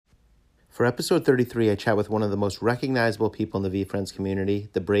For episode 33, I chat with one of the most recognizable people in the VFriends community,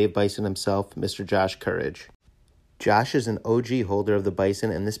 the brave bison himself, Mr. Josh Courage. Josh is an OG holder of the bison,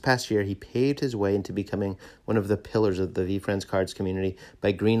 and this past year he paved his way into becoming one of the pillars of the VFriends cards community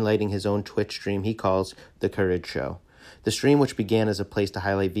by greenlighting his own Twitch stream he calls The Courage Show. The stream, which began as a place to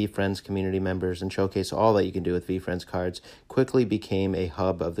highlight VFriends community members and showcase all that you can do with VFriends cards, quickly became a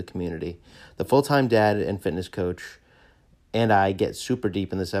hub of the community. The full-time dad and fitness coach and I get super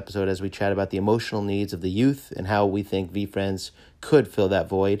deep in this episode as we chat about the emotional needs of the youth and how we think VFriends could fill that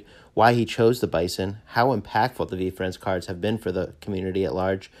void, why he chose the bison, how impactful the VFriends cards have been for the community at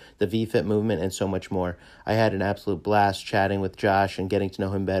large, the VFit movement, and so much more. I had an absolute blast chatting with Josh and getting to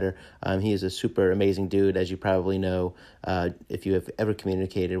know him better. He is a super amazing dude, as you probably know, if you have ever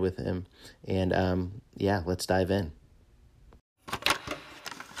communicated with him. And let's dive in.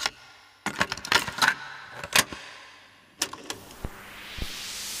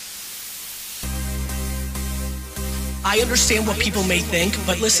 I understand what people may think,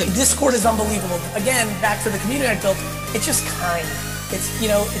 but listen. Discord is unbelievable. Again, back to the community I built, it's just kind. It's,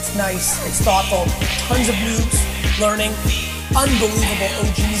 it's nice, it's thoughtful. Tons of noobs learning, unbelievable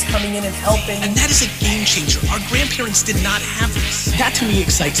OGs coming in and helping. And that is a game changer. Our grandparents did not have this. That to me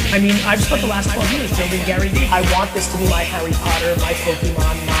excites me. I mean, I've spent the last 12 years building Gary Vee. I want this to be my Harry Potter, my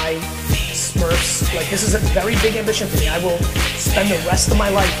Pokemon, my Smurfs. Like, this is a very big ambition for me. I will spend the rest of my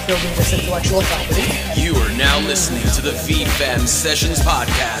life building this intellectual property. You are now listening to the VFam Sessions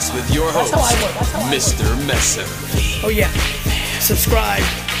podcast with your host, Mr. Messer. Oh yeah, subscribe,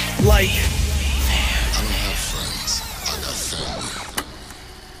 like. I don't have friends, I got family.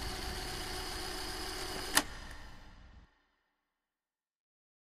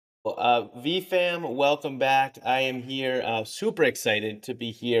 VFam, welcome back. I am here, super excited to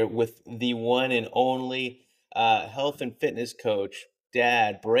be here with the one and only health and fitness coach,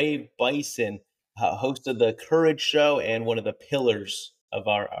 dad, brave bison, host of the Courage Show and one of the pillars of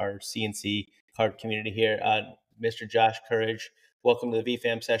our CNC card community here, Mr. Josh Courage. Welcome to the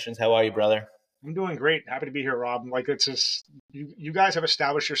VFam Sessions. How are you, brother? I'm doing great. Happy to be here, Rob. Like, it's just you guys have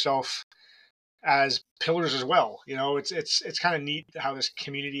established yourself as pillars as well. It's kind of neat how this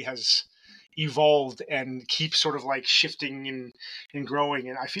community has evolved and keeps sort of like shifting and growing.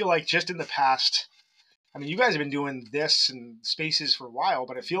 And I feel like just in the past, I mean, you guys have been doing this and spaces for a while,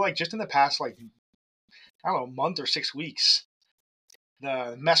 but I feel like just in the past, like, I don't know, month or 6 weeks,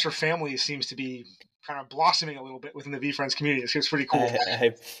 the Messer family seems to be kind of blossoming a little bit within the VFriends community. It's pretty cool.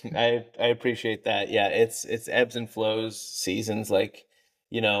 I appreciate that. Yeah, it's ebbs and flows, seasons. Like,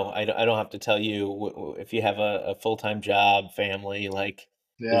 I don't have to tell you if you have a full-time job, family, like,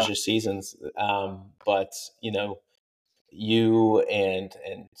 there's just seasons. But you and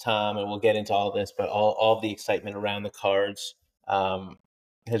Tom, and we'll get into all this, but all the excitement around the cards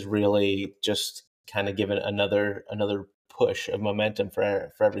has really just kind of given another push of momentum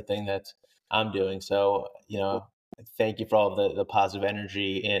for everything that I'm doing. So, thank you for all the positive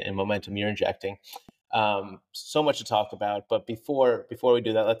energy and momentum you're injecting. So much to talk about, but before we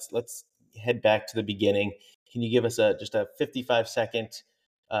do that, let's head back to the beginning. Can you give us just a 55-second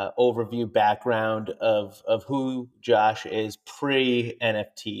overview background of who Josh is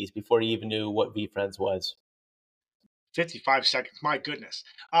pre-NFTs, before you even knew what VFriends was? 55 seconds, my goodness.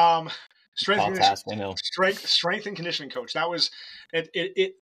 Strength and conditioning coach. That was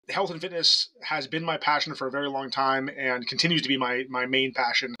it. Health and fitness has been my passion for a very long time and continues to be my main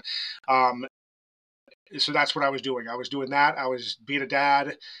passion. So that's what I was doing. I was doing that. I was being a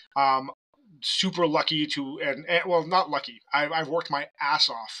dad. Super lucky to, and well, not lucky. I've worked my ass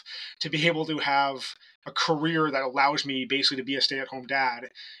off to be able to have a career that allows me basically to be a stay-at-home dad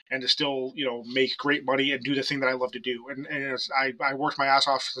and to still, make great money and do the thing that I love to do. And I worked my ass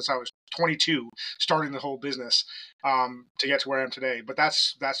off since I was 22, starting the whole business to get to where I am today. But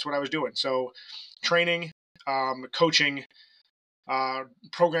that's what I was doing. So training, coaching,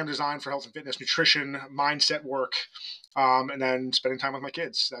 program design for health and fitness, nutrition, mindset work, and then spending time with my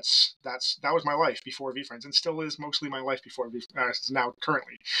kids. That was my life before VFriends, and still is mostly my life before now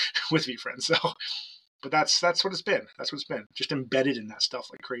currently with VFriends. So, but that's what it's been. That's what it's been. Just embedded in that stuff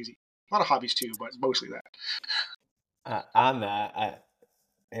like crazy. A lot of hobbies too, but mostly that. On that,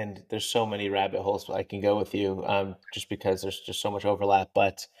 and there's so many rabbit holes I can go with you, just because there's just so much overlap.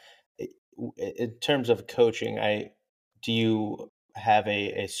 But in terms of coaching, do you have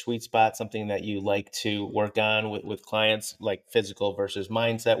a sweet spot, something that you like to work on with clients, like physical versus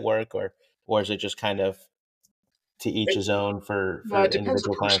mindset work, or is it just kind of to each his own for It depends on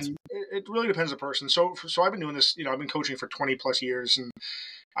individual the clients? person. It really depends on the person. So I've been doing this. I've been coaching for 20 plus years, and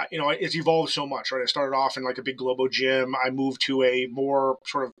it's evolved so much. Right, I started off in like a big Globo gym. I moved to a more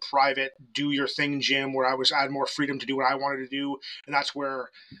sort of private, do your thing gym where I had more freedom to do what I wanted to do, and that's where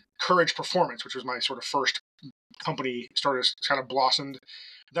Courage Performance, which was my sort of first company, kind of blossomed.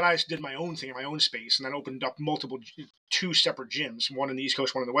 Then I did my own thing in my own space, and then opened up two separate gyms, one in the East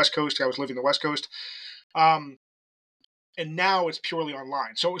Coast, one in the West Coast. I was living in the West Coast. And now it's purely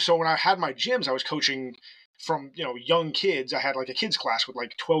online. So when I had my gyms, I was coaching from, young kids. I had like a kids class with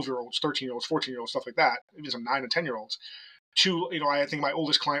like 12-year-olds, 13-year-olds, 14-year-olds, stuff like that. It was some 9 and 10-year-olds. To, I think my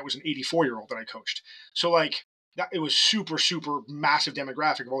oldest client was an 84-year-old that I coached. So like that, it was super, super massive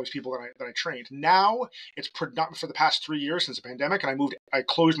demographic of all these people that I trained. Now it's for the past 3 years since the pandemic, and I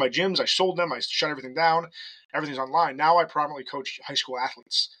closed my gyms, I sold them, I shut everything down. Everything's online. Now I predominantly coach high school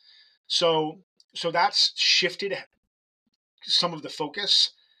athletes. So that's shifted some of the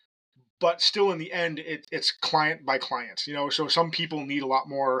focus, but still in the end, it's client by client. So some people need a lot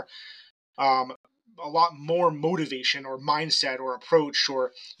more motivation or mindset or approach,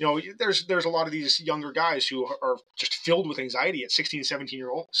 or there's a lot of these younger guys who are just filled with anxiety at 16, 17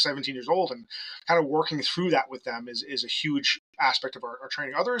 years old, and kind of working through that with them is a huge aspect of our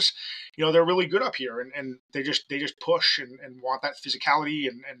training. Others, they're really good up here, and they just push and want that physicality,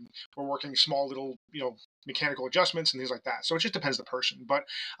 and we're working small little mechanical adjustments and things like that. So it just depends on the person. But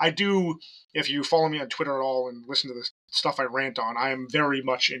I do, if you follow me on Twitter at all and listen to the stuff I rant on, I am very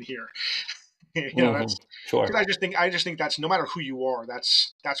much in here. That's sure. Because I just think that's, no matter who you are,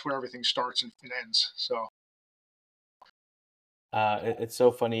 that's where everything starts and ends. So it's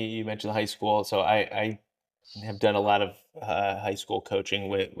so funny you mentioned high school. So I have done a lot of high school coaching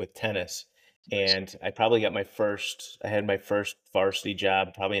with tennis, and I had my first varsity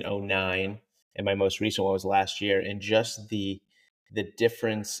job probably in 2009, and my most recent one was last year. And just the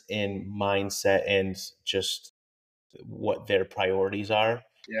difference in mindset and just what their priorities are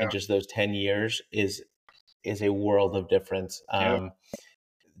in just those 10 years is a world of difference.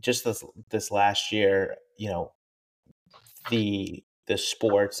 Just this last year, the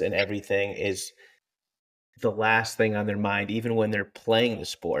sports and everything is the last thing on their mind, even when they're playing the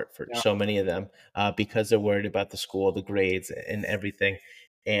sport, for so many of them, because they're worried about the school, the grades, and everything.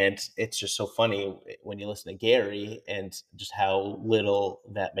 And it's just so funny when you listen to Gary and just how little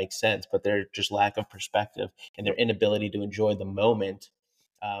that makes sense, but their just lack of perspective and their inability to enjoy the moment.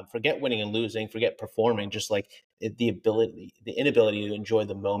 Forget winning and losing, forget performing, just like the inability to enjoy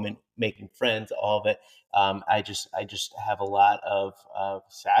the moment, making friends, all of it. I just have a lot of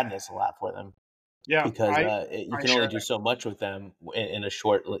sadness, a lot for them. Yeah, because you can only do so much with them in a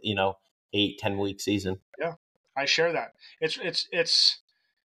short, 8-10 week season. Yeah, I share that. It's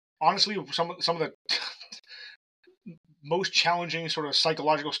honestly some of the most challenging sort of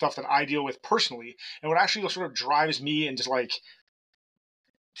psychological stuff that I deal with personally, and what actually sort of drives me into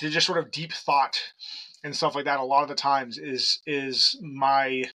to just sort of deep thought and stuff like that. A lot of the times is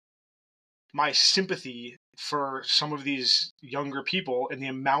my sympathy for some of these younger people and the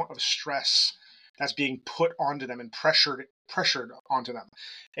amount of stress that's being put onto them and pressured onto them.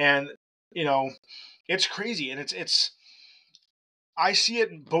 And, it's crazy. And it's, I see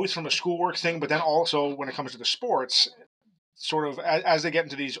it both from a schoolwork thing, but then also when it comes to the sports, sort of as they get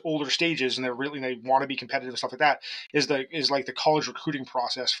into these older stages and they want to be competitive and stuff like that, is like the college recruiting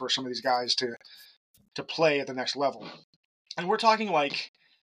process for some of these guys to play at the next level. And we're talking I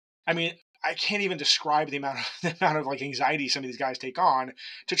can't even describe the amount of anxiety some of these guys take on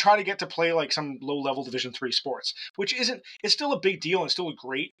to try to get to play like some low level Division III sports, which it's still a big deal and still a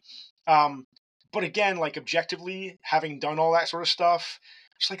great. But again, objectively, having done all that sort of stuff,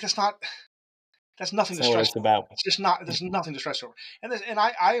 it's that's nothing to stress about. It's just not. There's nothing to stress over. And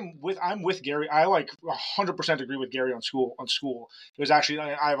I'm with Gary. I 100% agree with Gary on school. It was actually,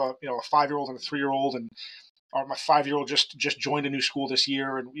 I have a 5-year-old and a 3-year-old, and my 5-year-old just joined a new school this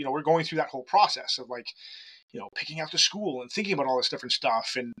year, and we're going through that whole process of picking out the school and thinking about all this different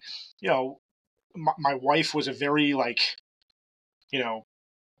stuff. And my wife was a very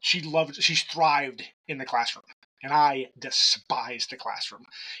she thrived in the classroom, and I despise the classroom.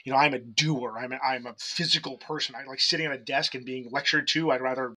 I'm a doer. I'm a physical person. I like sitting at a desk and being lectured to. I'd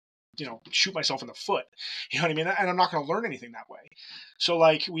rather shoot myself in the foot. You know what I mean? And I'm not going to learn anything that way. So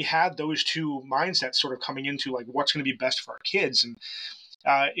we had those two mindsets sort of coming into what's going to be best for our kids. And,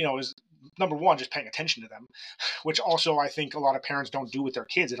 is number one, just paying attention to them, which also I think a lot of parents don't do with their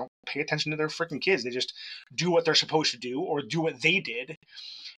kids. They don't pay attention to their freaking kids. They just do what they're supposed to do or do what they did.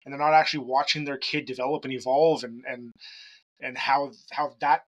 And they're not actually watching their kid develop and evolve and how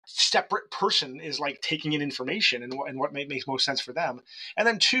that separate person is like taking in information and what makes most sense for them. And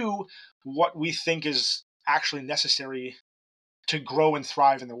then two, what we think is actually necessary to grow and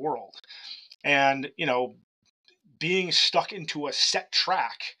thrive in the world. And, being stuck into a set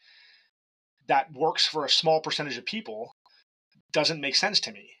track that works for a small percentage of people doesn't make sense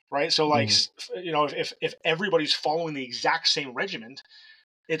to me. Right. So like, if everybody's following the exact same regimen,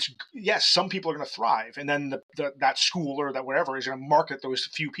 it's yes, some people are going to thrive, and then that school or that wherever is going to market those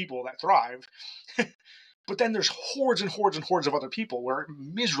few people that thrive. But then there's hordes and hordes and hordes of other people where it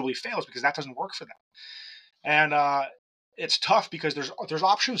miserably fails because that doesn't work for them. And it's tough because there's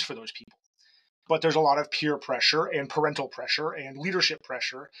options for those people, but there's a lot of peer pressure and parental pressure and leadership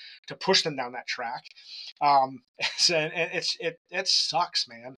pressure to push them down that track. And it sucks,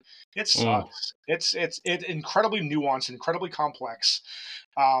 man. It sucks. It's incredibly nuanced, incredibly complex.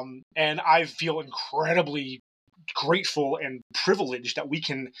 And I feel incredibly grateful and privileged that we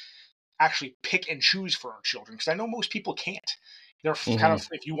can actually pick and choose for our children, because I know most people can't. They're kind of,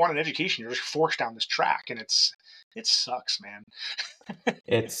 if you want an education, you're just forced down this track, and it sucks, man.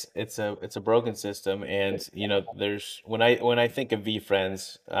 It's a broken system, and there's when I think of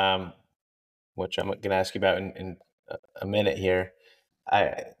VeeFriends, which I'm going to ask you about in a minute here.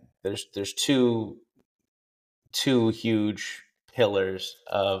 There's two huge pillars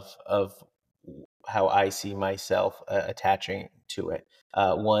of how I see myself attaching to it.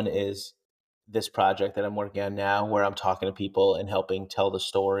 One is this project that I'm working on now, where I'm talking to people and helping tell the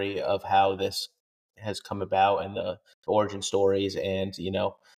story of how this has come about, and the origin stories, and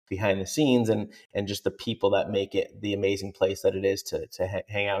behind the scenes, and just the people that make it the amazing place that it is to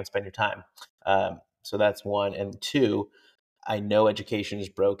hang out and spend your time. So that's one. And two, I know education is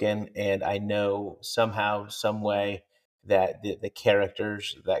broken, and I know somehow, some way, that the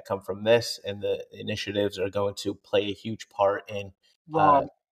characters that come from this and the initiatives are going to play a huge part in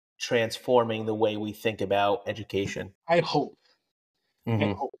transforming the way we think about education. I hope.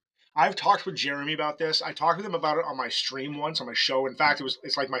 I hope. I've talked with Jeremy about this. I talked with him about it on my stream once, on my show. In fact,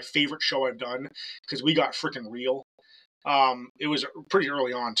 it's like my favorite show I've done, because we got freaking real. It was pretty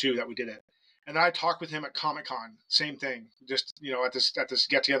early on too that we did it. And then I talked with him at Comic-Con, same thing. Just at this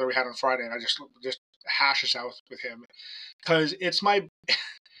get together we had on Friday, and I just hash this out with him, because it's my.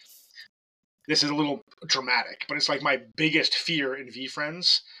 This is a little dramatic, but it's like my biggest fear in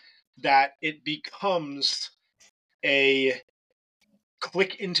VeeFriends, that it becomes a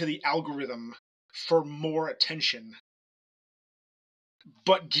click into the algorithm for more attention,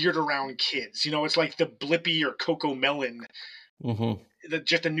 but geared around kids. It's like the Blippi or Coco Melon,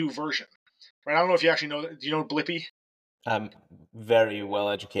 just a new version. Right? I don't know if you actually know. Do you know Blippi? I'm very well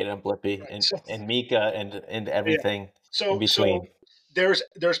educated on Blippi, right. and Mika and everything in between. So there's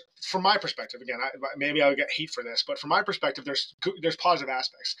from my perspective, again, maybe I'll get hate for this, but from my perspective, there's positive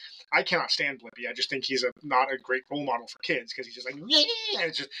aspects. I cannot stand Blippi. I just think he's not a great role model for kids, because he's just like, and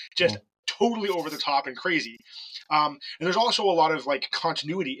it's just totally over the top and crazy. And there's also a lot of like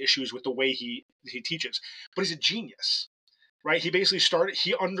continuity issues with the way he teaches, but he's a genius, right? He basically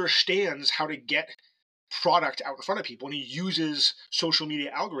he understands how to get product out in front of people, and he uses social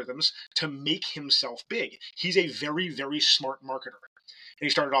media algorithms to make himself big. He's a very, very smart marketer. And he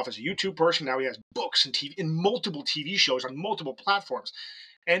started off as a YouTube person. Now he has books and TV, in multiple TV shows on multiple platforms.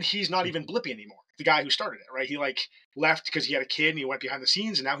 And he's not even Blippi anymore, the guy who started it, right? He left because he had a kid, and he went behind the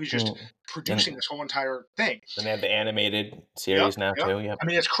scenes, and now he's just producing this whole entire thing. And they have the animated series now too. Yep. I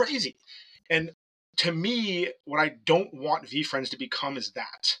mean, it's crazy. And to me, what I don't want VeeFriends to become is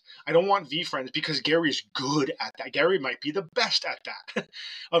that. I don't want VeeFriends, because Gary's good at that. Gary might be the best at that,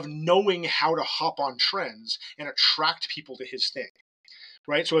 of knowing how to hop on trends and attract people to his thing,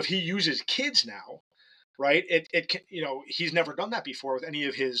 right? So if he uses kids now, right, he's never done that before with any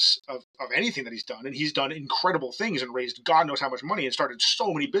of of anything that he's done, and he's done incredible things and raised God knows how much money and started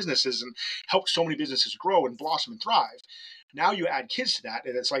so many businesses and helped so many businesses grow and blossom and thrive. Now you add kids to that,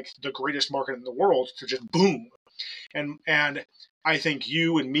 and it's like the greatest market in the world to just boom. And I think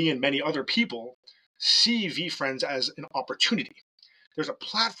you and me and many other people see VeeFriends as an opportunity. There's a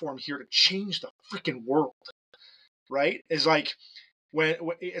platform here to change the freaking world, right? It's like when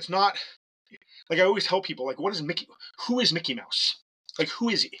it's not like, I always tell people, like, who is Mickey Mouse? Like, who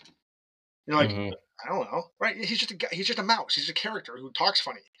is he? I don't know, right? He's just a guy. He's just a mouse. He's a character who talks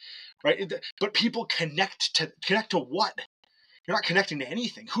funny, right? But people connect to what? You're not connecting to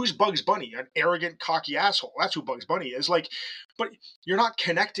anything. Who's Bugs Bunny? An arrogant, cocky asshole. That's who Bugs Bunny is. Like, but you're not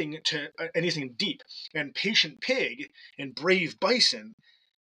connecting to anything deep. And Patient Pig and Brave Bison,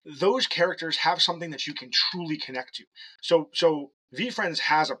 those characters have something that you can truly connect to. So VeeFriends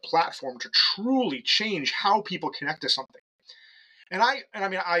has a platform to truly change how people connect to something. And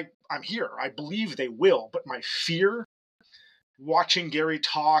I'm here. I believe they will, but my fear watching Gary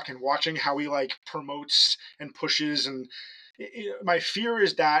talk and watching how he like promotes and pushes and my fear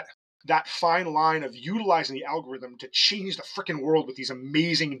is that fine line of utilizing the algorithm to change the freaking world with these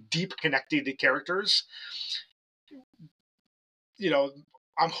amazing, deep connected characters.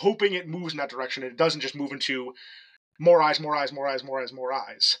 I'm hoping it moves in that direction. It doesn't just move into more eyes, more eyes, more eyes, more eyes, more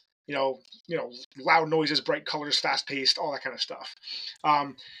eyes. Loud noises, bright colors, fast paced, all that kind of stuff.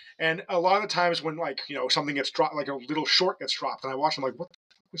 And a lot of the times when something gets dropped, like a little short gets dropped, and I watch, I'm like, what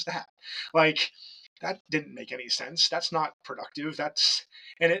was that? Like, that didn't make any sense. That's not productive.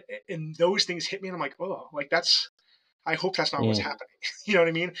 And those things hit me, and I'm like, oh, like I hope that's not what's happening. You know what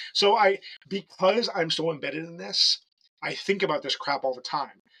I mean? So because I'm so embedded in this, I think about this crap all the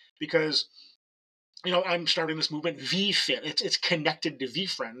time because I'm starting this movement, VFit. It's connected to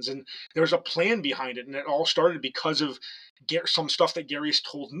VFriends, and there's a plan behind it, and it all started because of some stuff that Gary's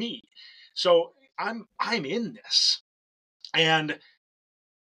told me. So I'm in this, and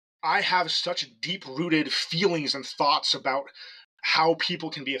I have such deep-rooted feelings and thoughts about how people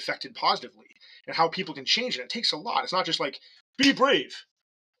can be affected positively and how people can change it. It takes a lot. It's not just like, be brave,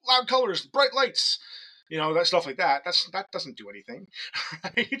 loud colors, bright lights, that stuff like that. That doesn't do anything,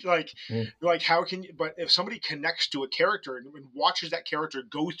 right? Like how can you? But if somebody connects to a character and watches that character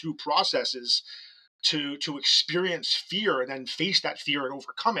go through processes to experience fear and then face that fear and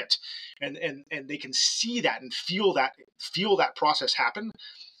overcome it, and they can see that and feel that process happen,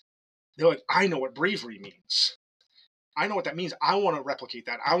 they're like, I know what bravery means. I know what that means. I want to replicate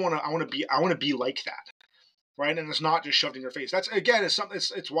that. I want to be like that. Right. And it's not just shoved in your face. That's, again,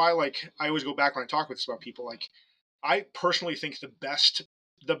 it's why, like, I always go back when I talk with this about people. Like, I personally think the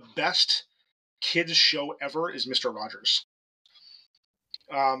best kids show ever is Mr. Rogers.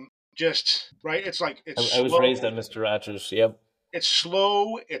 Just right. It's like, I was raised on Mr. Rogers. Yep. It's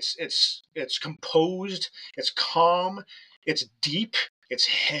slow. It's composed. It's calm. It's deep. It's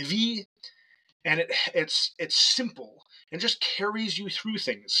heavy. And it's simple and just carries you through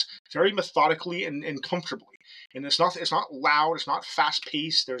things very methodically and comfortably. And it's not loud. It's not fast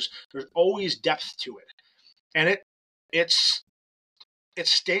paced. There's always depth to it, and it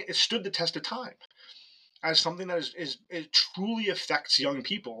stood the test of time as something that it truly affects young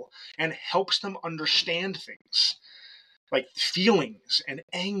people and helps them understand things like feelings and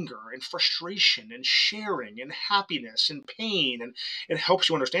anger and frustration and sharing and happiness and pain, and it helps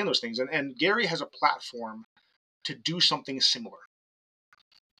you understand those things. And Gary has a platform to do something similar.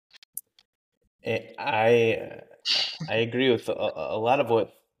 I agree with a lot of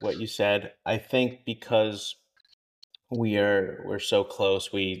what you said. I think because we're so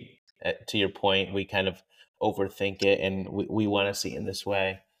close, we, to your point, we kind of overthink it and we want to see it in this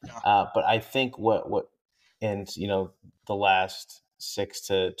way. Yeah. But I think what and the last 6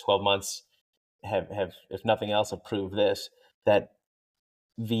 to 12 months have if nothing else have proved this, that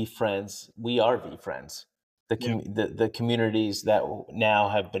VFriends, we are VFriends. The communities that now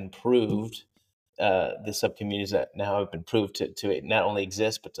have been proved, the subcommunities that now have been proved to not only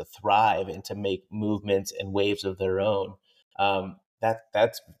exist but to thrive and to make movements and waves of their own.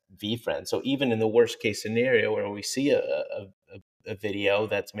 That's VFriends. So even in the worst case scenario where we see a video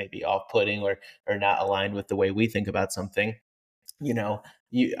that's maybe off-putting or not aligned with the way we think about something, on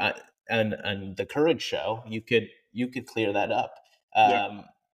the Courage show, you could clear that up.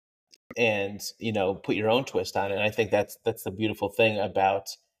 And put your own twist on it. And I think that's the beautiful thing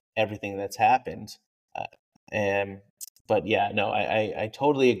about everything that's happened. But yeah, no, I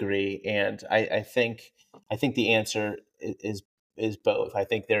totally agree, and I think the answer is both. I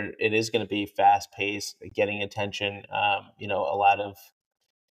think it is going to be fast paced, getting attention. A lot of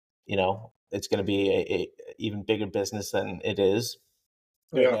it's going to be a even bigger business than it is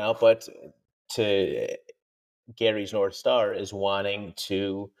right now. But to Gary's North Star is wanting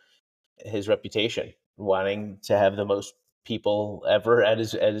to his reputation, wanting to have the most people ever at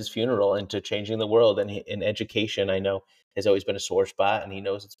his funeral, and to changing the world. And in education, I know, has always been a sore spot, and he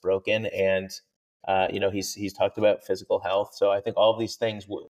knows it's broken. And he's talked about physical health. So I think all of these things,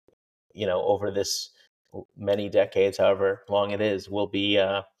 over this many decades, however long it is, will be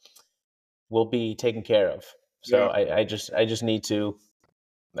taken care of. So I just need to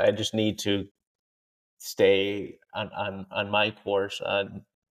stay on my course, on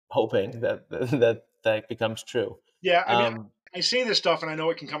hoping that becomes true. Yeah, I mean, I say this stuff, and I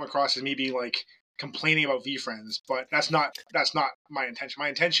know it can come across as me being like complaining about VFriends, but that's not my intention. My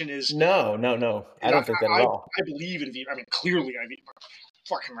intention is no. I don't think that at all. I believe in V. I mean, clearly,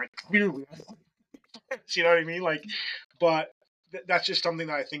 clearly. You know what I mean? Like, but that's just something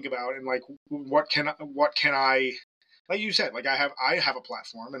that I think about, and like, what can I like you said, like I have a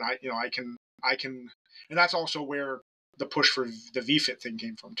platform, and I can, and that's also where the push for the VFit thing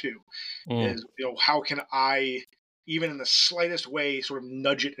came from too. Is, how can I, even in the slightest way, sort of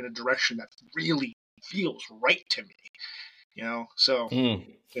nudge it in a direction that really feels right to me, So yeah.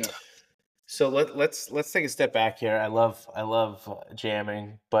 So let's take a step back here. I love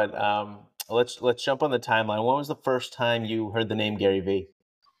jamming, but let's jump on the timeline. When was the first time you heard the name Gary Vee?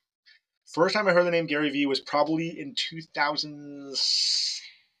 First time I heard the name Gary Vee was probably in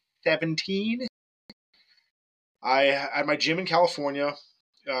 2017. I had my gym in California,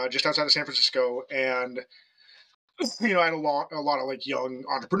 just outside of San Francisco, and I had a lot of like young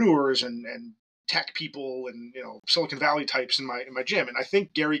entrepreneurs and tech people and Silicon Valley types in my gym, and I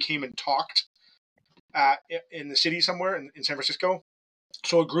think Gary came and talked in the city somewhere in San Francisco.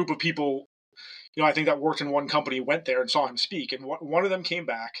 So a group of people, I think that worked in one company went there and saw him speak, and one of them came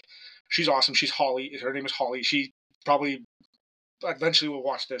back. She's awesome. She's Holly. Her name is Holly. She probably eventually will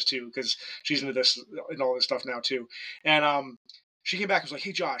watch this too because she's into this and all this stuff now too. And she came back and was like,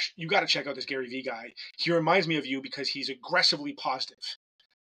 "Hey Josh, you got to check out this Gary Vee guy. He reminds me of you because he's aggressively positive."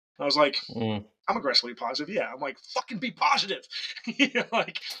 I was like, "I'm aggressively positive, yeah." I'm like, "Fucking be positive,"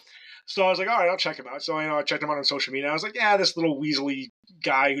 like. So I was like, "All right, I'll check him out." So I checked him out on social media. I was like, "Yeah, this little weaselly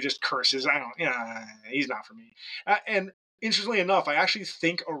guy who just curses. He's not for me." And interestingly enough, I actually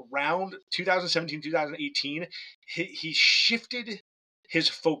think around 2017, 2018, he shifted his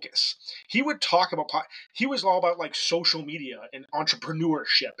focus. He would talk about, he was all about like social media and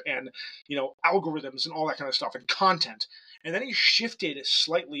entrepreneurship and, algorithms and all that kind of stuff and content. And then he shifted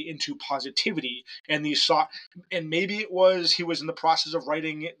slightly into positivity and and maybe it was, he was in the process of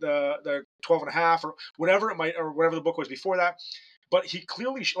writing the 12 and a half or whatever it might, or whatever the book was before that. But he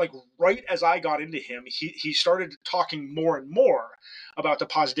clearly, like right as I got into him, he started talking more and more about the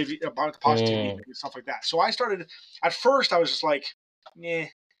positivity and stuff like that. So I started, at first I was just like, I mean,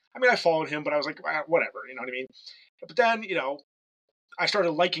 I followed him, but I was like, whatever, you know what I mean? But then, I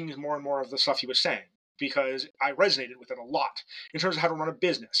started liking more and more of the stuff he was saying because I resonated with it a lot in terms of how to run a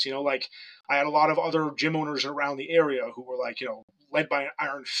business. Like I had a lot of other gym owners around the area who were like, led by an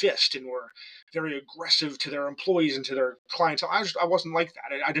iron fist and were very aggressive to their employees and to their clients. I wasn't like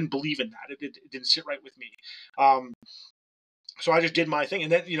that. I didn't believe in that. It didn't sit right with me. So I just did my thing.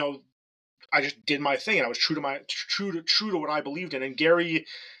 And then, I just did my thing and I was true to what I believed in. And Gary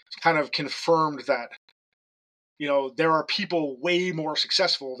kind of confirmed that, there are people way more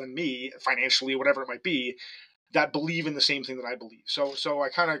successful than me financially, whatever it might be, that believe in the same thing that I believe. So I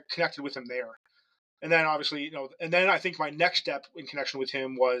kind of connected with him there. And then obviously, and then I think my next step in connection with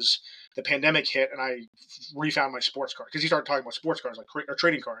him was the pandemic hit and I refound my sports card because he started talking about sports cards, or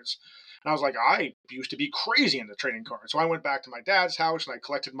trading cards. And I was like, I used to be crazy into trading cards. So I went back to my dad's house and I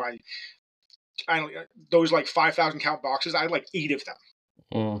collected those like 5,000 count boxes. I had like 8 of them.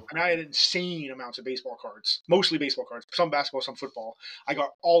 I mean, I had insane amounts of baseball cards, mostly baseball cards, some basketball, some football. I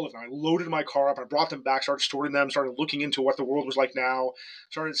got all of them. I loaded my car up. I brought them back, started storing them, started looking into what the world was like now,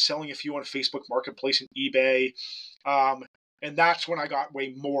 started selling a few on Facebook Marketplace and eBay. And that's when I got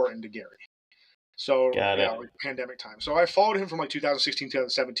way more into Gary. So, like pandemic time. So I followed him from like 2016,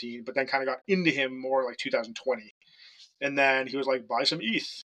 2017, but then kind of got into him more like 2020. And then he was like, buy some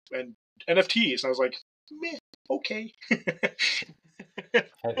ETH and NFTs. And I was like, meh, okay.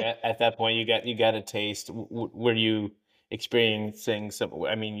 At that point, you got a taste. Were you experiencing some?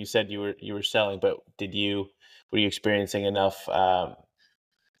 I mean, you said you were selling, but were you experiencing enough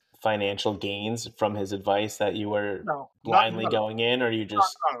financial gains from his advice that you were blindly going in, or you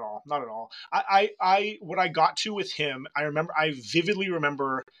just not at all. I what I got to with him, I vividly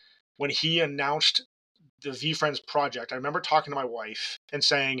remember when he announced the VeeFriends project. I remember talking to my wife and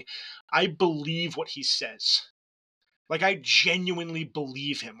saying, I believe what he says. Like, I genuinely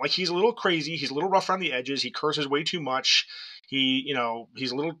believe him. Like, he's a little crazy. He's a little rough around the edges. He curses way too much. He's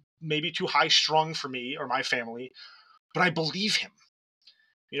a little maybe too high strung for me or my family, but I believe him.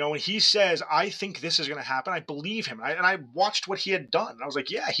 When he says, I think this is going to happen, I believe him. And I watched what he had done. I was like,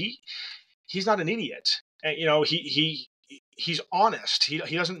 yeah, he's not an idiot. And, he's honest. He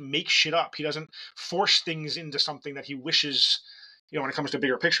doesn't make shit up. He doesn't force things into something that he wishes, when it comes to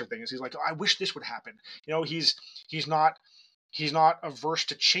bigger picture things. He's like, oh, I wish this would happen. He's not averse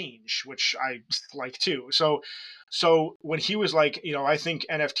to change, which I like too. So when he was like, I think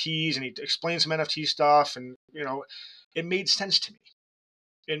NFTs, and he explained some NFT stuff, and it made sense to me.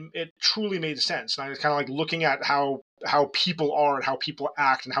 It truly made sense. And I was kind of like looking at how people are and how people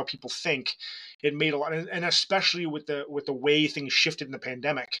act and how people think. It made a lot, and especially with the way things shifted in the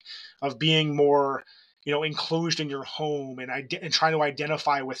pandemic, of being more enclosed in your home and trying to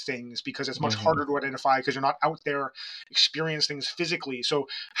identify with things, because it's much harder to identify because you're not out there experiencing things physically. So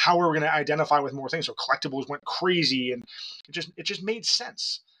how are we going to identify with more things? So collectibles went crazy, and it just made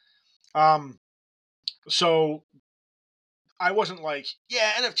sense. So I wasn't like,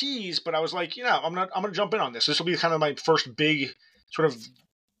 yeah, NFTs, but I was like, I'm going to jump in on this. This will be kind of my first big sort of,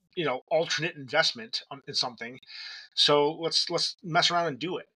 alternate investment in something. So let's mess around and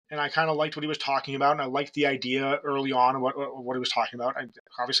do it. And I kind of liked what he was talking about, and I liked the idea early on of what he was talking about. I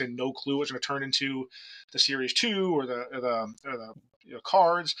obviously had no clue it was going to turn into the Series 2 or the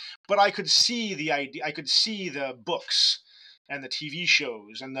cards, but I could see the idea. I could see the books and the TV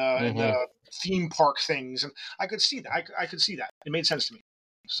shows and the theme park things, and I could see that. I could see that. It made sense to me,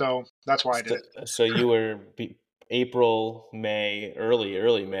 so that's why I did it. So you were April, May,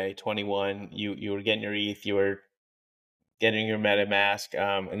 early May 21. You were getting your ETH. You were getting your MetaMask,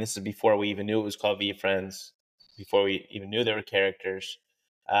 and this is before we even knew it was called VeeFriends, before we even knew there were characters.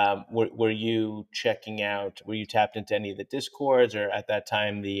 Were you checking out? Were you tapped into any of the Discords, or at that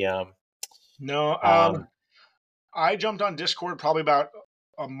time the? No, I jumped on Discord probably about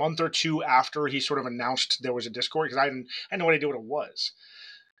a month or two after he sort of announced there was a Discord, because I had no idea what it was.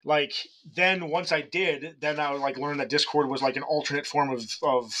 Like, then once I did, then I would learn that Discord was like an alternate form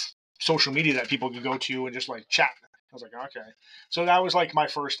of social media that people could go to and just chat. I was like, okay. So that was my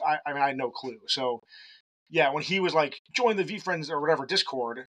first, I had no clue. So yeah, when he was join the VeeFriends or whatever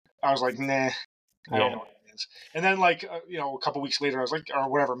Discord, I was like, nah, I don't know what it is. And then a couple weeks later, I was like, or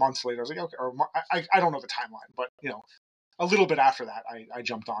whatever, months later, I was like, okay, or I don't know the timeline, but a little bit after that, I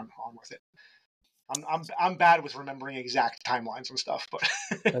jumped on with it. I'm bad with remembering exact timelines and stuff, but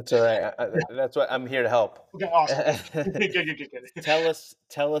that's all right. That's what I'm here to help. Okay, awesome. Good.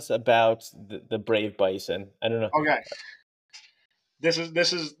 Tell us about the Brave Bison. I don't know. Okay, this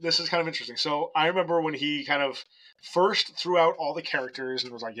is kind of interesting. So I remember when he kind of first threw out all the characters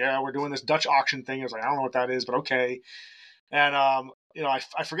and was like, "Yeah, we're doing this Dutch auction thing." I was like, "I don't know what that is, but okay." And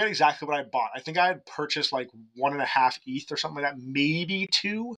I forget exactly what I bought. I think I had purchased 1.5 ETH or something like that, maybe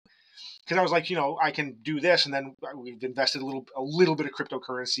 2. Because I was like, I can do this, and then we've invested a little bit of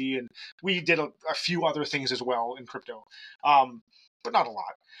cryptocurrency, and we did a few other things as well in crypto, but not a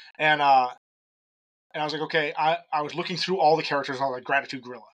lot. And I was like, okay, I was looking through all the characters, and I was like, Gratitude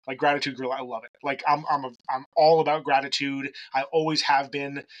Gorilla, I love it. I'm all about gratitude. I always have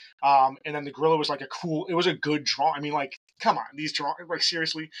been. And then the gorilla was it was a good draw. I mean, come on, these draw,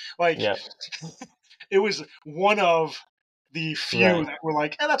 seriously, yeah. It was one of the few that were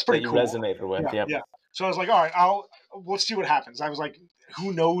that's pretty cool. Resonated with, yeah. So I was like, all right, let's see what happens. I was like,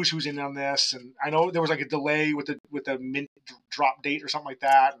 who knows who's in on this? And I know there was a delay with the mint drop date or something like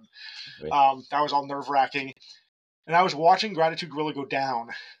that. And, that was all nerve wracking. And I was watching Gratitude Gorilla go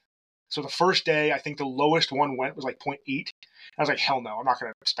down. So the first day, I think the lowest one went was 0.8. I was like, hell no, I'm not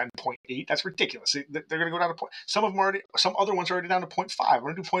going to spend 0.8. That's ridiculous. They're going to go down to point. Some other ones are already down to 0.5. I'm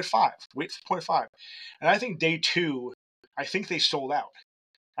going to do 0.5. Wait for 0.5. And I think day 2, I think they sold out.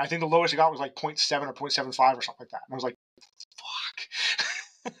 I think the lowest I got was 0.7 or 0.75 or something like that. And I was like,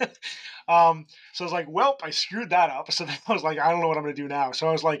 fuck. So I was like, well, I screwed that up. So then I was like, I don't know what I'm going to do now. So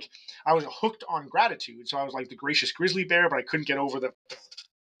I was hooked on gratitude. So I was the gracious grizzly bear, but I couldn't get over the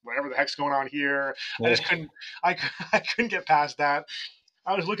whatever the heck's going on here. I just couldn't, I couldn't get past that.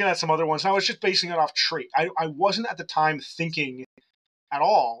 I was looking at some other ones, and I was just basing it off trait. I wasn't at the time thinking at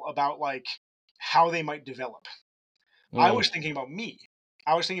all about how they might develop. I was thinking about me.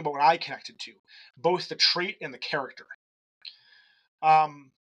 I was thinking about what I connected to, both the trait and the character.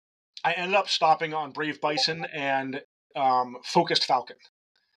 I ended up stopping on Brave Bison and Focused Falcon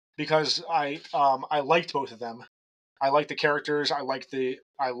because I liked both of them. I liked the characters. I liked the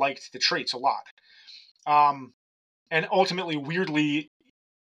traits a lot. And ultimately, weirdly,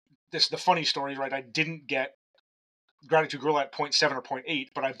 the funny story, right? I didn't get Gratitude Gorilla at 0.7 or 0.8,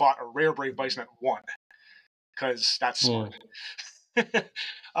 but I bought a rare Brave Bison at 1 because that's smart.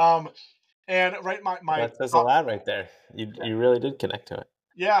 And right, my that says a lot right there. You really did connect to it.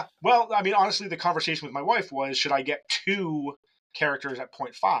 Yeah. Well, I mean, honestly, the conversation with my wife was, should I get 2 characters at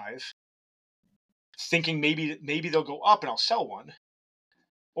 0.5, thinking maybe they'll go up and I'll sell one,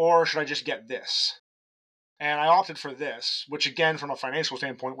 or should I just get this? And I opted for this, which again, from a financial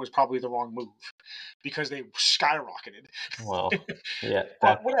standpoint, was probably the wrong move because they skyrocketed. Well, yeah,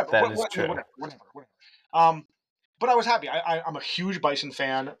 whatever. That is true. Whatever. But I was happy. I'm a huge Bison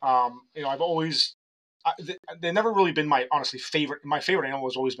fan. I've always they've never really been my favorite. My favorite animal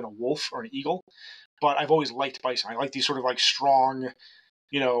has always been a wolf or an eagle, but I've always liked bison. I like these sort of strong,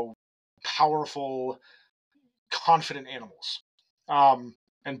 powerful, confident animals.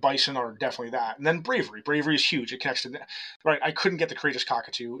 and bison are definitely that. And then bravery. Bravery is huge. It connects to right. I couldn't get the courageous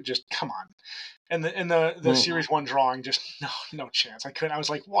cockatoo. Just come on. And the series 1 drawing, just no chance. I couldn't. I was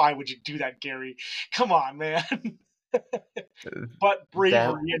like, why would you do that, Gary? Come on, man. But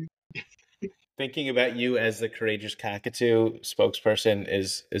bravery and thinking about you as the courageous cockatoo spokesperson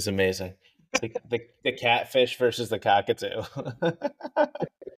is amazing. The catfish versus the cockatoo.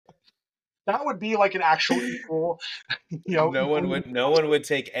 That would be like an actual equal, No one would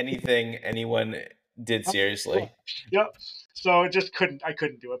take anything anyone did seriously. Yep. So I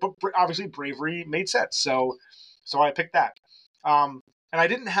couldn't do it. But obviously bravery made sense. So I picked that. And I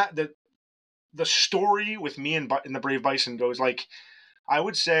didn't have the story with me and the Brave Bison goes like, I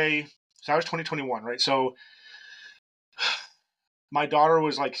would say, so I was 2021, right? So my daughter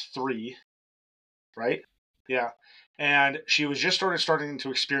was like 3, right? Yeah. And she was just starting to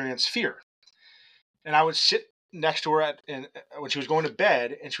experience fear. And I would sit next to her when she was going to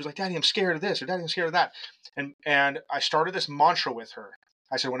bed, and she was like, Daddy, I'm scared of this, or Daddy, I'm scared of that. And I started this mantra with her.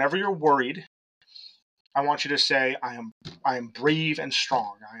 I said, whenever you're worried, I want you to say, I am brave and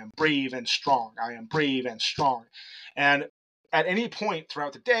strong. I am brave and strong. I am brave and strong. And at any point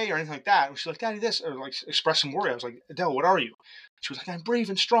throughout the day or anything like that, and she's like, Daddy, this, or like express some worry. I was like, Adele, what are you? She was like, I'm brave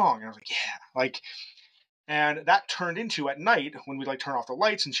and strong. And I was like, yeah, like, and that turned into at night when we'd like turn off the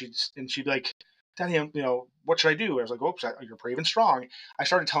lights, and she'd be like, Daddy, what should I do? I was like, oops, you're brave and strong. I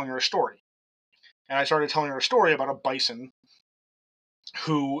started telling her a story. And I started telling her a story about a bison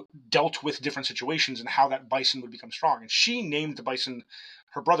who dealt with different situations and how that bison would become strong. And she named the bison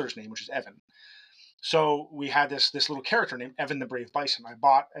her brother's name, which is Evan. So we had this little character named Evan the Brave Bison. I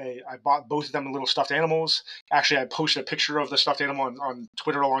bought both of them little stuffed animals. Actually, I posted a picture of the stuffed animal on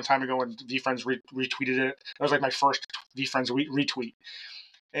Twitter a long time ago, and VFriends retweeted it. That was like my first VFriends retweet.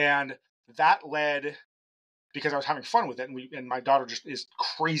 And that led, because I was having fun with it, and my daughter just is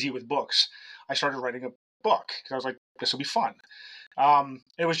crazy with books, I started writing a book because I was like, this will be fun.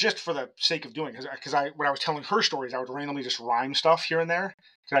 It was just for the sake of doing it, because when I was telling her stories, I would randomly just rhyme stuff here and there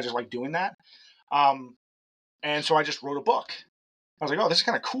because I just like doing that. And so I just wrote a book. I was like, oh, this is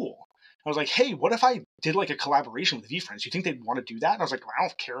kind of cool. I was like, hey, what if I did like a collaboration with VFriends? Do you think they'd want to do that? And I was like, well, I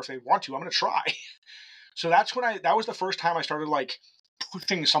don't care if they want to. I'm going to try. So that was the first time I started like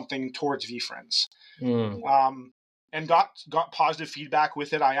pushing something towards VFriends. And got positive feedback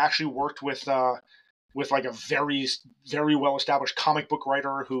with it. I actually worked with like a very, very well-established comic book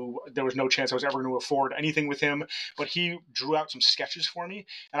writer who there was no chance I was ever going to afford anything with him, but he drew out some sketches for me,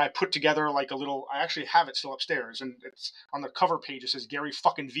 and I put together like I actually have it still upstairs, and it's on the cover page. It says Gary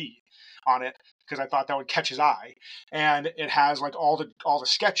fucking V on it, because I thought that would catch his eye. And it has like all the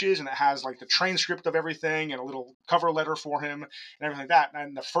sketches, and it has like the transcript of everything, and a little cover letter for him, and everything like that.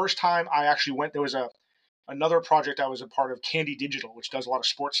 And the first time I actually went, there was another project I was a part of, Candy Digital, which does a lot of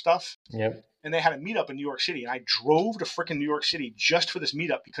sports stuff. Yep. And they had a meetup in New York City, and I drove to frickin' New York City just for this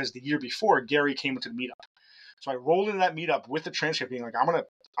meetup because the year before Gary came into the meetup. So I rolled into that meetup with the transcript, being like, I'm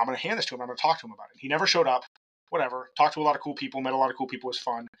gonna hand this to him. I'm gonna talk to him about it. He never showed up. Whatever. Talked to a lot of cool people. Met a lot of cool people. It was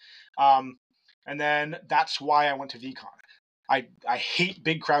fun. And then that's why I went to VCon. I hate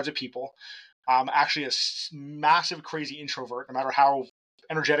big crowds of people. I'm actually a massive crazy introvert. No matter how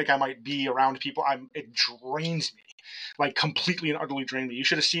energetic I might be around people, it drains me, like completely and utterly drained me. You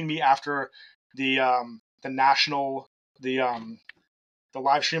should have seen me after the national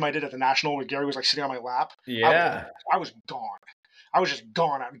live stream I did at the national where Gary was like sitting on my lap. Yeah, I was gone. I was just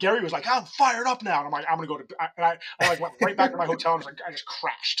gone. Gary was like, I'm fired up now. And I'm like, I'm going to go to, and I like went right back to my hotel and was like, I just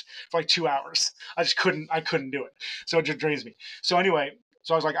crashed for like 2 hours. I couldn't do it. So it just drains me. So anyway,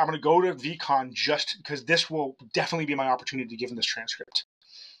 so I was like, I'm going to go to VCon just because this will definitely be my opportunity to give him this transcript.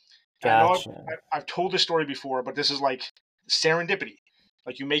 Gotcha. I've told this story before, but this is like serendipity.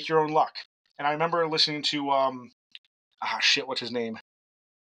 Like you make your own luck. And I remember listening to, what's his name?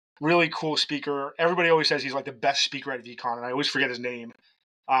 Really cool speaker. Everybody always says he's like the best speaker at VCon, and I always forget his name.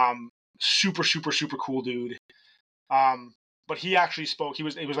 Super, super, super cool dude. But he actually spoke. It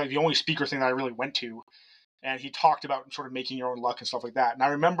was like the only speaker thing that I really went to, and he talked about sort of making your own luck and stuff like that. And I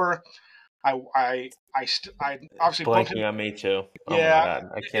remember, I obviously blanking on me too. Oh yeah, my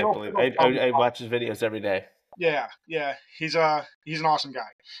God. I can't believe I watch his videos every day. Yeah, he's an awesome guy.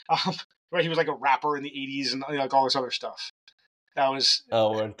 Right, he was like a rapper in the '80s and like all this other stuff. That was.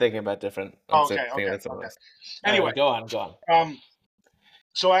 Oh, we're thinking about different. Okay. Anyway, right, go on.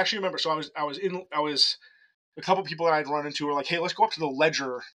 So I actually remember. So I was a couple people that I'd run into were like, "Hey, let's go up to the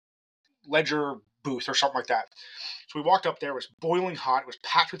Ledger booth or something like that." So we walked up there. It was boiling hot. It was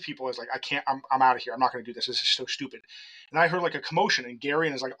packed with people. I was like, I can't. I'm out of here. I'm not going to do this. This is so stupid. And I heard like a commotion, and Gary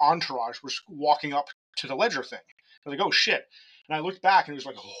and his like entourage was walking up to the Ledger thing. I was like, oh shit. And I looked back and it was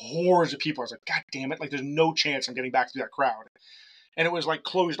like hordes of people. I was like, God damn it. Like there's no chance I'm getting back through that crowd. And it was like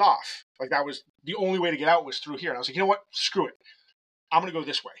closed off. Like that was the only way to get out was through here. And I was like, you know what? Screw it. I'm going to go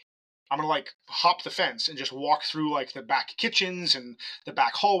this way. I'm going to like hop the fence and just walk through like the back kitchens and the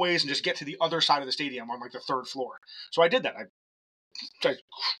back hallways and just get to the other side of the stadium on like the third floor. So I did that. I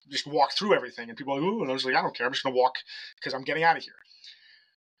just walked through everything and people were like, ooh, and I was like, I don't care. I'm just going to walk because I'm getting out of here.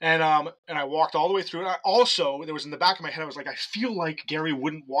 And I walked all the way through. And also, there was in the back of my head, I was like, I feel like Gary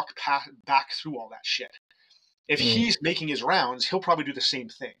wouldn't walk back through all that shit. If he's making his rounds, he'll probably do the same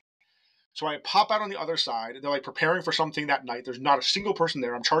thing. So I pop out on the other side. They're like preparing for something that night. There's not a single person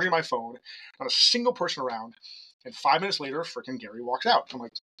there. I'm charging my phone. Not a single person around. And 5 minutes later, freaking Gary walks out. I'm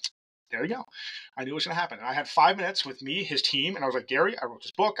like, there you go. I knew it was going to happen. And I had 5 minutes with me, his team, and I was like, Gary, I wrote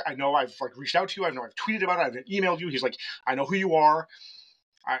this book. I know I've like reached out to you. I know I've tweeted about it. I've emailed you. He's like, I know who you are.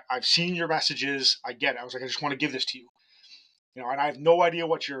 I've seen your messages. I get it. I was like, I just want to give this to you. You know, and I have no idea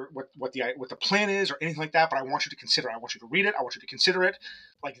what the plan is or anything like that, but I want you to consider it. I want you to read it. I want you to consider it.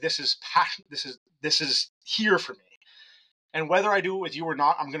 Like this is passion. This is here for me. And whether I do it with you or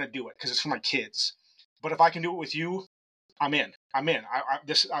not, I'm going to do it because it's for my kids. But if I can do it with you, I'm in. I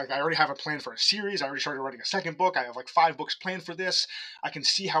already have a plan for a series. I already started writing a second book. I have like 5 books planned for this. I can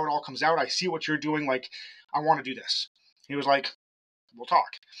see how it all comes out. I see what you're doing. Like, I want to do this. He was like, we'll talk.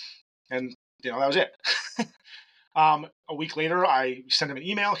 And, you know, that was it. A week later, I sent him an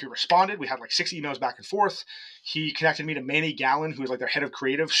email. He responded. We had like 6 emails back and forth. He connected me to Manny Gallen, who is like their head of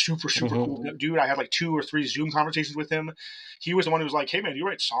creative. Super cool dude. I had like 2 or 3 Zoom conversations with him. He was the one who was like, hey man, do you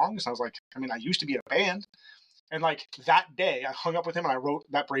write songs? And I was like, I mean, I used to be in a band. And like that day, I hung up with him and I wrote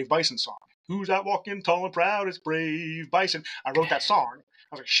that Brave Bison song. Who's that walking tall and proud? It's Brave Bison. I wrote that song.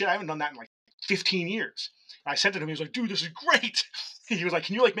 I was like, shit, I haven't done that in like 15 years. And I sent it to him. He was like, dude, this is great. He was like,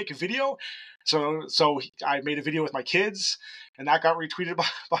 can you like make a video? So I made a video with my kids, and that got retweeted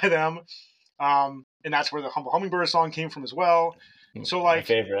by them. And that's where the Humble Hummingbird song came from as well. So like, my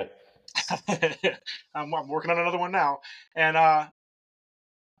favorite. I'm working on another one now, and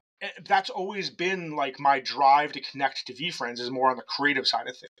that's always been like my drive to connect to VeeFriends is more on the creative side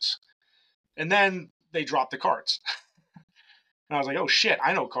of things. And then they dropped the cards, and I was like, oh shit,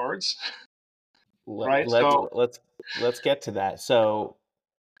 I know cards. Right. Let's get to that. So,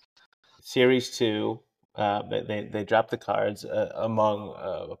 Series 2, they dropped the cards among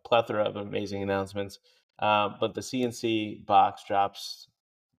a plethora of amazing announcements. But the CNC box drops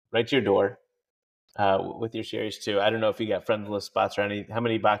right to your door with your Series 2. I don't know if you got friend list spots or any. How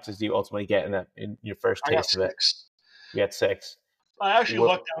many boxes do you ultimately get in your first taste of it? 6. You got 6. I actually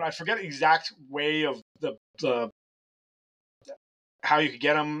looked out. I forget the exact way of the how you could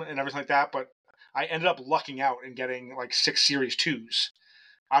get them and everything like that, but I ended up lucking out and getting like 6 Series 2s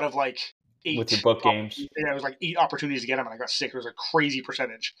out of like 8. With your book games. Yeah, it was like 8 opportunities to get them, and I got 6. It was a crazy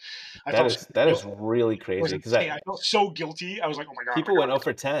percentage. That is really crazy because I felt so guilty. I was like, oh my god. People went 0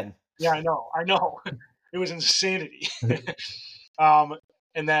 for 10. Yeah, I know. It was insanity.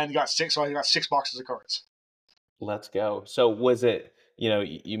 And then got 6. So I got 6 boxes of cards. Let's go. So was it? You know,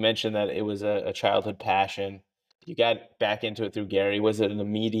 you mentioned that it was a childhood passion. You got back into it through Gary. Was it an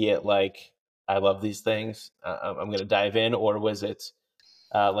immediate like, I love these things, I'm going to dive in, or was it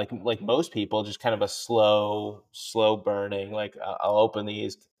like most people, just kind of a slow burning? Like, I'll open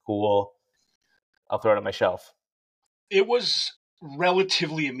these, cool, I'll throw it on my shelf. It was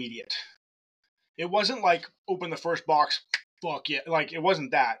relatively immediate. It wasn't like open the first box, fuck yeah. Like it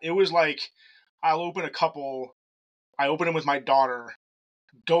wasn't that. It was like I'll open a couple. I open them with my daughter.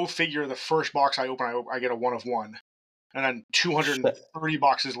 Go figure. The first box I open, I get a 1 of 1. And then 230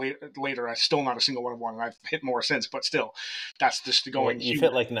 boxes later, I still not a single 1 of 1. And I've hit more since, but still, that's just the going. You've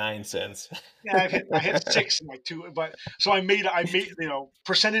hit like 9 since. Yeah, I hit 6 and like 2. But so I made, you know,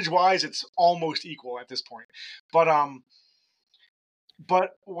 percentage wise, it's almost equal at this point. But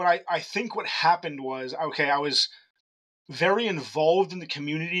what I think what happened was, okay, I was very involved in the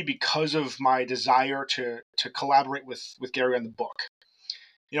community because of my desire to collaborate with Gary on the book.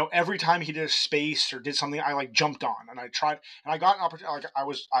 You know, every time he did a space or did something, I like jumped on and I tried, and I got an opportunity. Like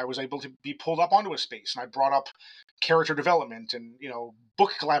I was able to be pulled up onto a space, and I brought up character development and, you know,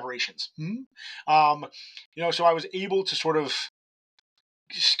 book collaborations. You know, so I was able to sort of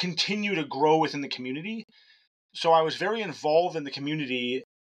just continue to grow within the community. So I was very involved in the community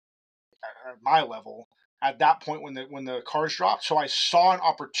at my level at that point when the cards dropped. So I saw an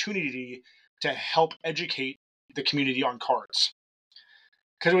opportunity to help educate the community on cards.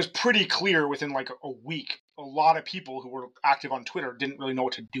 Because it was pretty clear within like a week, a lot of people who were active on Twitter didn't really know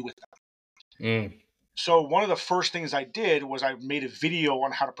what to do with them. So one of the first things I did was I made a video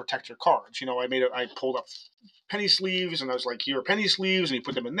on how to protect your cards. You know, I pulled up penny sleeves and I was like, here are penny sleeves, and you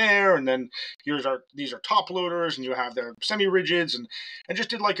put them in there, and then these are top loaders, and you have the semi-rigids, and just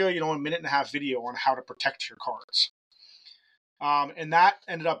did like a minute and a half video on how to protect your cards. And that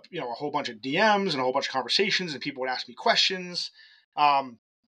ended up, a whole bunch of DMs and a whole bunch of conversations, and people would ask me questions. And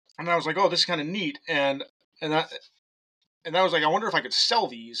I was like, oh, this is kind of neat. And I was like, I wonder if I could sell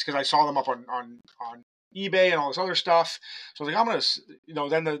these, because I saw them up on eBay and all this other stuff. So I was like, I'm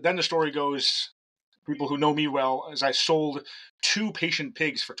going to, then the story goes, people who know me well, is I sold 2 patient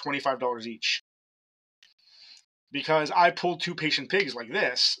pigs for $25 each. Because I pulled 2 patient pigs like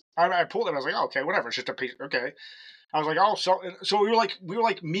this. I pulled them. I was like, oh, okay, whatever. It's just a patient. Okay. I was like, oh, so we were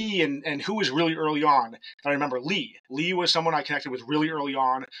like me and who was really early on. I remember Lee. Lee was someone I connected with really early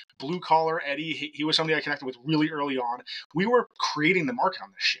on. Blue Collar Eddie, he was somebody I connected with really early on. We were creating the market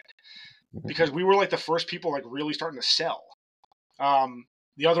on this shit because we were like the first people like really starting to sell.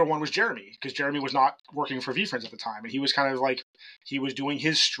 The other one was Jeremy, because Jeremy was not working for VeeFriends at the time, and he was kind of like, he was doing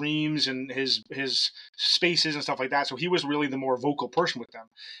his streams and his spaces and stuff like that. So he was really the more vocal person with them,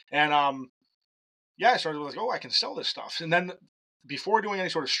 and I started with like, oh, I can sell this stuff. And then before doing any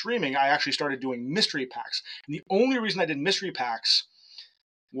sort of streaming, I actually started doing mystery packs. And the only reason I did mystery packs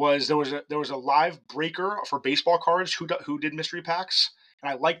was there was a live breaker for baseball cards who did mystery packs, and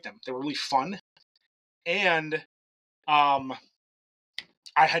I liked them. They were really fun. And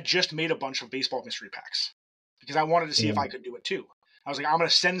I had just made a bunch of baseball mystery packs because I wanted to see if I could do it too. I was like, I'm going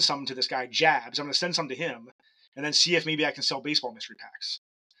to send some to this guy Jabs. I'm going to send some to him and then see if maybe I can sell baseball mystery packs.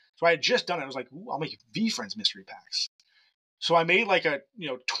 So I had just done it. I was like, ooh, I'll make VeeFriends mystery packs. So I made like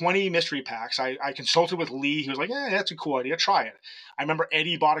 20 mystery packs. I consulted with Lee. He was like, yeah, that's a cool idea. Try it. I remember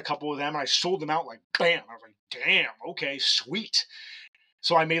Eddie bought a couple of them and I sold them out like, bam. I was like, damn, okay, sweet.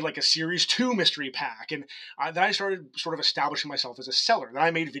 So I made like a series 2 mystery pack. And then I started sort of establishing myself as a seller. Then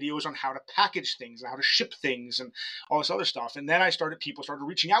I made videos on how to package things and how to ship things and all this other stuff. And then people started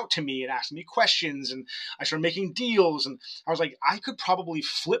reaching out to me and asking me questions. And I started making deals. And I was like, I could probably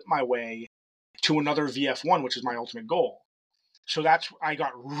flip my way to another VF1, which is my ultimate goal. So I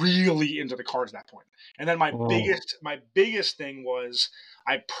got really into the cards at that point. And then my biggest thing was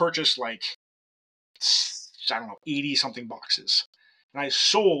I purchased like, I don't know, 80 something boxes. And I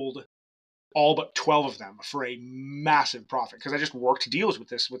sold all but 12 of them for a massive profit because I just worked deals with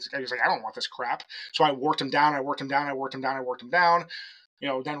this. I was like, I don't want this crap. So I worked them down.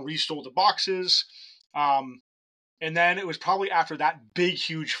 Then resold the boxes. And then it was probably after that big,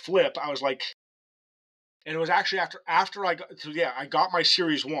 huge flip, I was like, and it was actually after I got my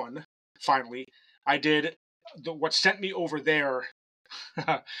Series 1, finally. I did, what sent me over there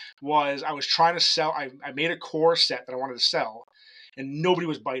was I was trying to sell, I made a core set that I wanted to sell. And nobody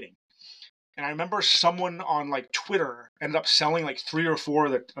was biting. And I remember someone on like Twitter ended up selling like 3 or 4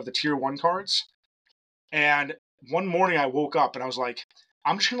 of the tier 1 cards. And one morning I woke up and I was like,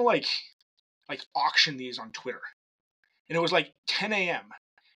 I'm just gonna like auction these on Twitter. And it was like 10 a.m.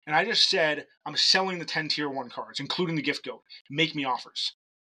 And I just said, I'm selling the 10 tier 1 cards, including the gift goat. Make me offers.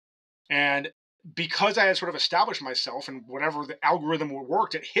 And because I had sort of established myself and whatever the algorithm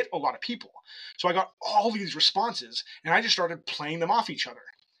worked, it hit a lot of people. So I got all these responses and I just started playing them off each other.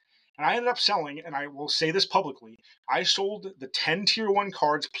 And I ended up selling, and I will say this publicly, I sold the 10 tier 1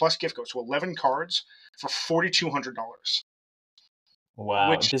 cards plus gift goats, so 11 cards for $4,200.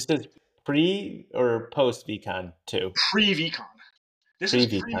 Wow. This is pre or post VCon too? Pre-VCon. This is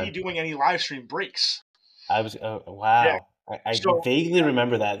pre me doing any live stream breaks. I was, wow. Yeah. I vaguely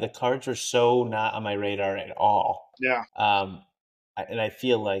remember that. The cards were so not on my radar at all. Yeah. And I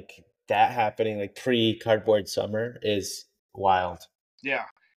feel like that happening like pre-Cardboard Summer is wild. Yeah.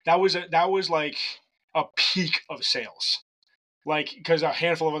 That was like a peak of sales. Like, because a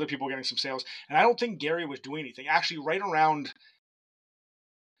handful of other people were getting some sales. And I don't think Gary was doing anything. Actually, right around,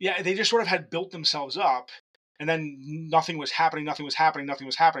 they just sort of had built themselves up. And then nothing was happening. And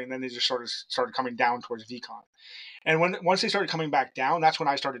then they just started coming down towards VCon. And once they started coming back down, that's when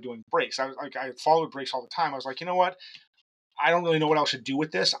I started doing breaks. I followed breaks all the time. I was like, you know what? I don't really know what else to do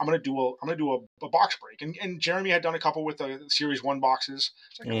with this. I'm gonna do a box break. And Jeremy had done a couple with the Series 1 boxes.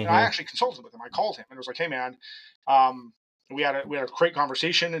 And I actually consulted with him. I called him and it was like, hey man, we had a great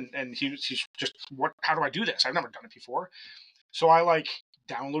conversation and he's just, how do I do this? I've never done it before. So I like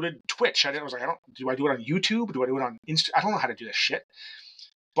downloaded Twitch. I was like, do I do it on YouTube? Do I do it on Insta? I don't know how to do this shit.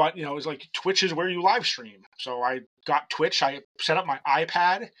 But, it was like Twitch is where you live stream. So I got Twitch. I set up my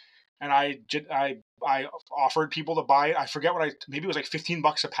iPad and I offered people to buy it. I forget maybe it was like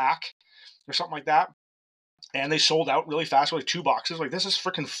 $15 a pack or something like that. And they sold out really fast with like 2 boxes. Like, this is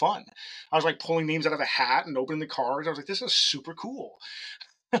freaking fun. I was like pulling names out of a hat and opening the cards. I was like, this is super cool.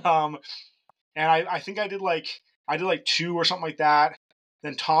 um, and I think I did like 2 or something like that.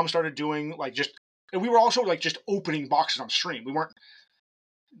 Then Tom started doing like and we were also like just opening boxes on stream. We weren't.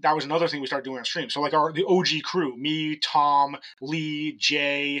 That was another thing we started doing on stream. So like the OG crew, me, Tom, Lee,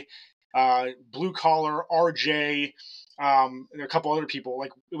 Jay, Blue Collar, RJ, and a couple other people.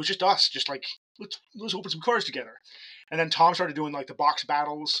 Like, it was just us, just like, let's open some cards together. And then Tom started doing like the box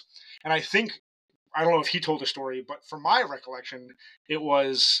battles. And I don't know if he told the story, but from my recollection, it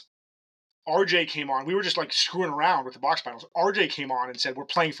was RJ came on. We were just like screwing around with the box battles. RJ came on and said, we're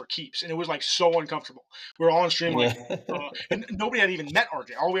playing for keeps. And it was like so uncomfortable. We were all on stream like, and nobody had even met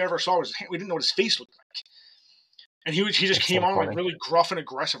RJ. All we ever saw was his hand. We didn't know what his face looked like. And he just came on like really gruff and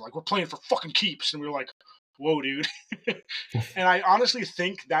aggressive, like, we're playing for fucking keeps. And we were like, whoa, dude. And I honestly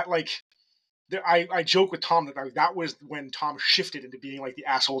think that like, I joke with Tom that was when Tom shifted into being like the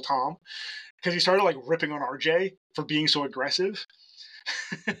asshole Tom, because he started like ripping on RJ for being so aggressive.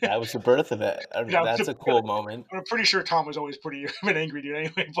 That was the birth of it. That's a cool moment. I'm pretty sure Tom was always pretty an angry dude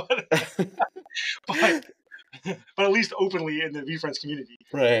anyway, but at least openly in the VFriends community.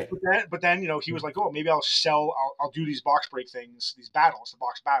 Right. But then he was like, oh, maybe I'll do these box break things, these battles, the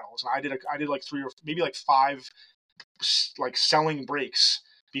box battles. And I did like 3 or maybe like 5 like selling breaks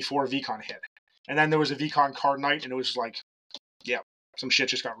before VCon hit. And then there was a VCon card night, and it was like, yeah, some shit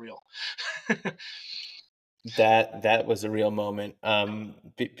just got real. That was a real moment.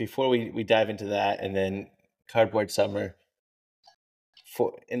 Before we dive into that, and then Cardboard Summer,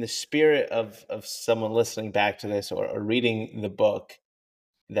 in the spirit of someone listening back to this or reading the book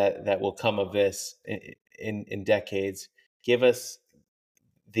that will come of this in decades, give us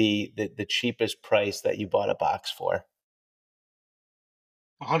the cheapest price that you bought a box for.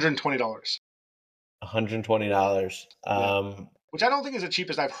 $120. $120. Which I don't think is the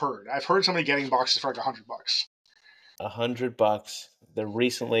cheapest I've heard. I've heard somebody getting boxes for like $100. $100. They're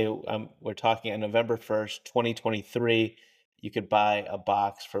recently, we're talking on November 1st, 2023. You could buy a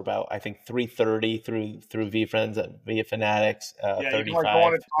box for about, I think, $330 through VFriends via Fanatics. Yeah, you can like go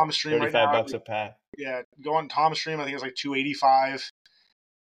on Tom's stream right now. $35 a pack. Yeah, go on Tom's stream. I think it's like $285.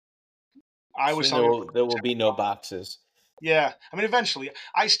 There will be no boxes. Yeah, I mean, eventually.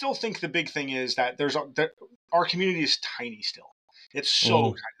 I still think the big thing is that our community is tiny still. It's so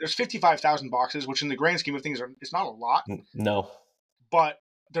tiny. There's 55,000 boxes, which in the grand scheme of things it's not a lot. No. But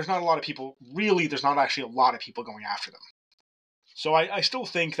there's not a lot of people. Really, there's not actually a lot of people going after them. So I still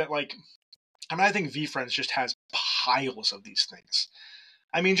think that I think VFriends just has piles of these things.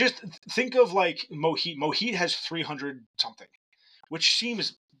 I mean, just think of like Moheat. Moheat has 300 something, which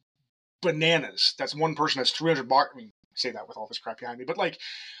seems bananas. That's one person has 300 boxes. I mean, I say that with all this crap behind me, but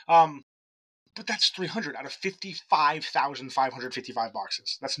but that's 300 out of 55,555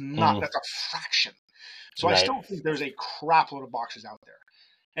 boxes. That's that's a fraction. So right. I still think there's a crap load of boxes out there.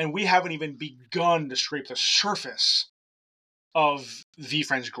 And we haven't even begun to scrape the surface of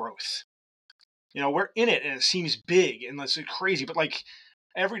VFriends growth. We're in it and it seems big and it's crazy, but like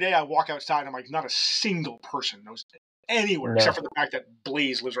every day I walk outside and I'm like, not a single person knows anywhere except for the fact that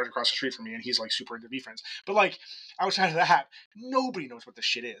Blaze lives right across the street from me and he's like super into VFriends. But like outside of that, nobody knows what this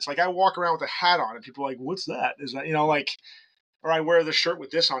shit is. Like I walk around with a hat on and people are like, what's that? Is that, or I wear the shirt with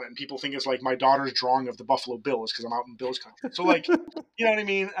this on it and people think it's like my daughter's drawing of the Buffalo Bills because I'm out in Bills country. So like, you know what I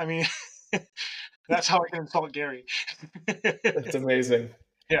mean? I mean, that's how I can insult Gary. That's amazing.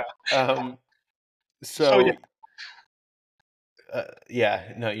 Yeah.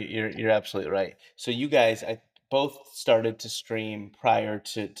 You're absolutely right. So you guys, both started to stream prior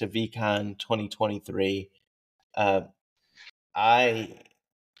to VCon 2023. Like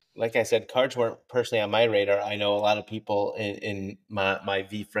I said, cards weren't personally on my radar. I know a lot of people in my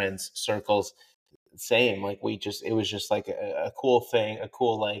VFriends circles, same. Like it was just like a cool thing, a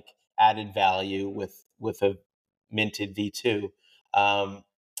cool like added value with a minted V2.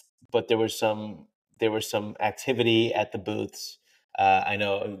 But there was some activity at the booths. I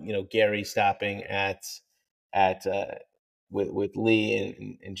know Gary stopping with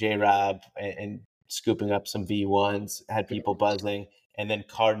Lee and J Rob and scooping up some V1s, had people buzzing. And then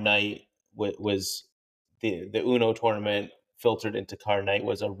Card Night was the Uno tournament filtered into Card Night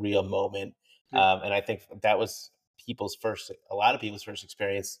was a real moment. And I think that was a lot of people's first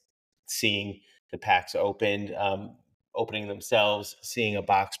experience seeing the packs opened, opening themselves, seeing a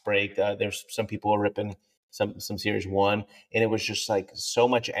box break. There's some people were ripping some Series 1, and it was just like so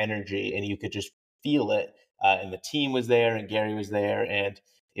much energy, and you could just feel it. And the team was there, and Gary was there, and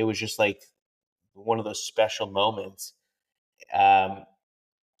it was just like one of those special moments.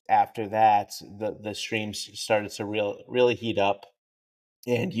 after that, the streams started to really heat up,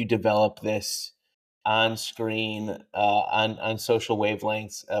 and you develop this on screen, on social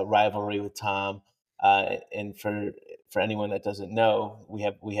wavelengths rivalry with Tom. And for anyone that doesn't know, we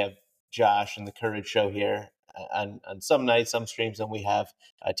have Josh and the Courage Show here on some nights, some streams, and we have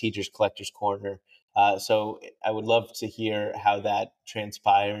Teachers Collectors Corner. So I would love to hear how that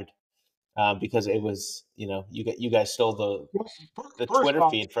transpired, because it was, you guys stole the Twitter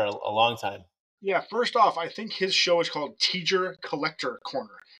feed for a long time. Yeah, first off, I think his show is called Teacher Collector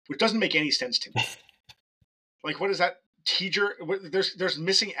Corner, which doesn't make any sense to me. Like, what is that? Teacher? There's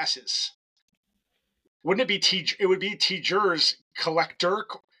missing S's. Wouldn't it be teacher? It would be Teachers Collector.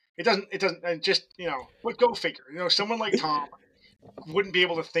 It doesn't. Just, but go figure. Someone like Tom wouldn't be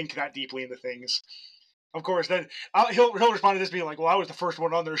able to think that deeply into things. Of course, then he'll respond to this being like, "Well, I was the first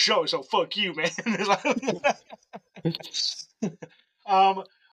one on their show, so fuck you, man."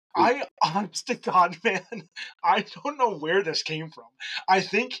 I, honest to God, man, I don't know where this came from. I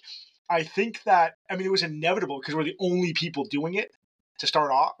think that, it was inevitable because we're the only people doing it to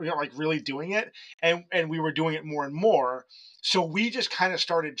start off, like really doing it, and we were doing it more and more. So we just kind of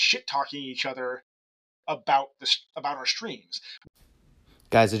started shit talking each other about our streams.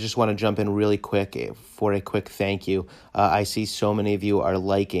 Guys, I just want to jump in really quick for a quick thank you. I see so many of you are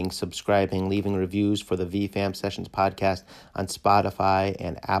liking, subscribing, leaving reviews for the VFam Sessions podcast on Spotify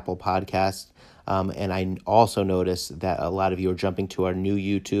and Apple Podcasts. And I also noticed that a lot of you are jumping to our new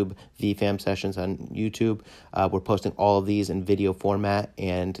YouTube, VFam Sessions on YouTube. We're posting all of these in video format,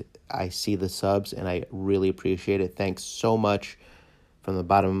 and I see the subs, and I really appreciate it. Thanks so much from the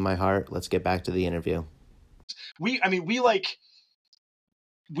bottom of my heart. Let's get back to the interview. We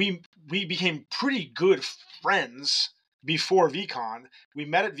became pretty good friends before VCon. We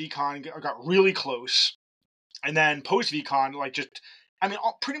met at VCon, got really close, and then post VCon,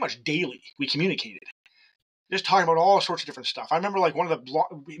 pretty much daily we communicated, just talking about all sorts of different stuff. I remember one of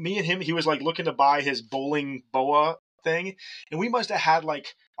me and him, he was looking to buy his bowling boa thing, and we must have had a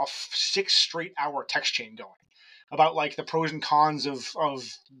 6 straight hour text chain going about the pros and cons of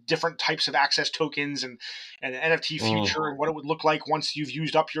different types of access tokens and NFT future and what it would look like once you've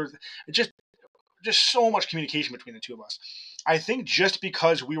used up your just so much communication between the two of us. I think just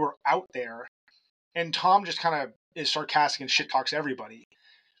because we were out there, and Tom just kind of is sarcastic and shit talks everybody.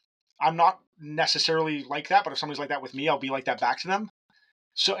 I'm not necessarily like that, but if somebody's like that with me, I'll be like that back to them.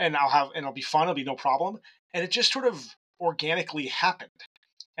 So and it'll be fun, it'll be no problem. And it just sort of organically happened.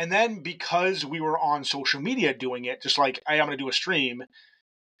 And then because we were on social media doing it, just like, hey, I'm going to do a stream.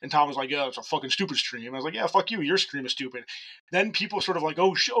 And Tom was like, yeah, it's a fucking stupid stream. I was like, yeah, fuck you. Your stream is stupid. Then people sort of like,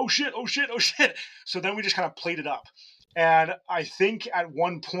 oh shit. So then we just kind of played it up. And I think at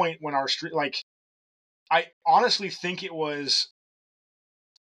one point when our stream, I honestly think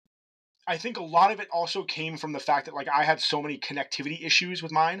I think a lot of it also came from the fact that I had so many connectivity issues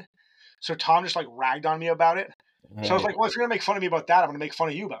with mine. So Tom just ragged on me about it. Right. So I was like, well, if you're going to make fun of me about that, I'm going to make fun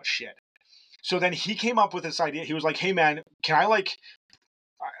of you about shit. So then he came up with this idea. He was like, hey man, can I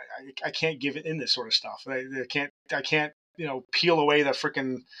I can't give it in this sort of stuff. I can't, peel away the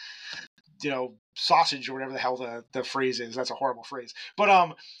freaking, sausage or whatever the hell the phrase is. That's a horrible phrase.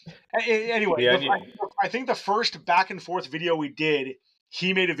 But anyway, yeah, I think the first back and forth video we did,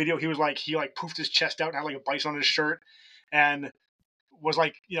 he made a video. He was he poofed his chest out and had a bison on his shirt and was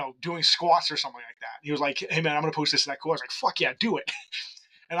doing squats or something like that. He was like, hey man, I'm going to post this and that. Cool. I was like, fuck yeah, do it.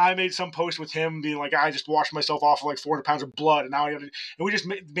 And I made some post with him being like, I just washed myself off of 400 pounds of blood. And now and we just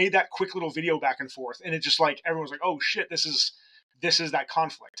made that quick little video back and forth. And it just everyone's like, oh shit, this is that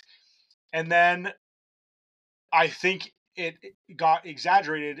conflict. And then I think it got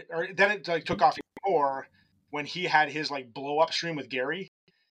exaggerated, or then it took off even more when he had his blow up stream with Gary.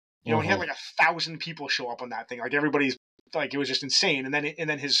 When he had 1,000 people show up on that thing. Everybody's it was just insane. And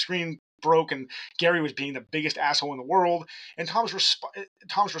then his screen broke and Gary was being the biggest asshole in the world. And Tom's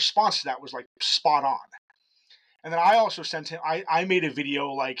response to that was spot on. And then I also sent him, I made a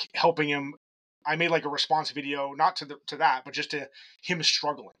video helping him. I made a response video, not to that, but just to him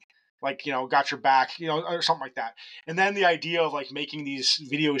struggling. Got your back, or something like that. And then the idea of making these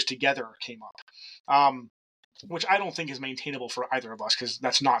videos together came up. Which I don't think is maintainable for either of us, because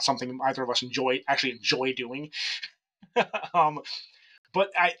that's not something either of us actually enjoy doing. But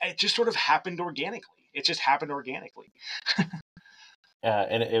it just sort of happened organically. It just happened organically.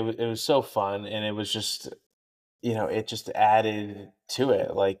 And it was so fun, and it was just, it just added to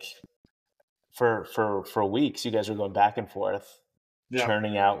it. For weeks, you guys were going back and forth,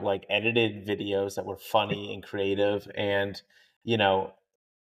 churning out edited videos that were funny and creative, and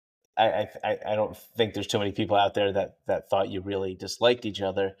I don't think there's too many people out there that thought you really disliked each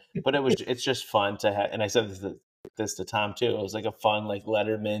other, but it's just fun to have. And I said this to Tom too. It was like a fun like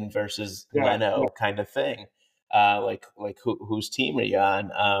Letterman versus Leno kind of thing. Like whose team are you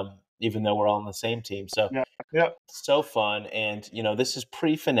on? Even though we're all on the same team, so so fun. And this is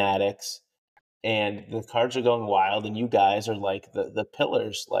pre-Fanatics, and the cards are going wild, and you guys are like the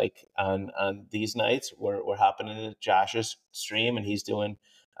pillars. Like on these nights, we're hopping into Josh's stream, and he's doing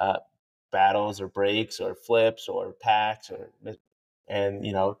battles or breaks or flips or packs and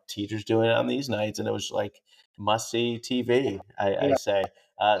teachers doing it on these nights, and it was like must see TV. I say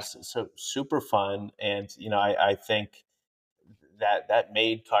so super fun, and I think that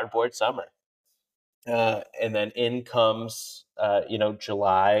made Cardboard Summer. And then in comes,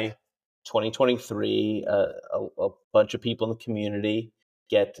 July 2023. A bunch of people in the community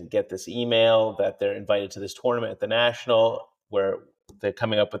get this email that they're invited to this tournament at the National, where they're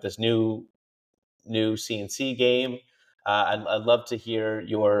coming up with this new CNC game. I'd love to hear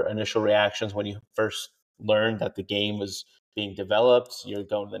your initial reactions when you first learned that the game was being developed. You're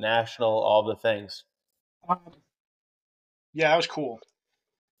going to the National, all the things. Yeah, that was cool.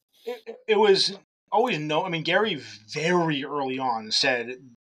 It was always I mean, Gary very early on said,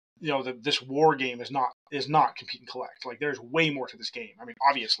 that this war game is not compete and collect. Like, there's way more to this game. I mean,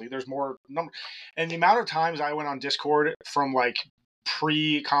 obviously, there's more number, and the amount of times I went on Discord from like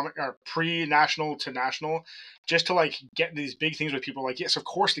pre-comic or pre-national to national, just to like get these big things with people. Like, yes, of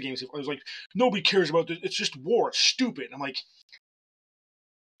course the game's. I was like, nobody cares about this. It's just war. It's stupid. I'm like,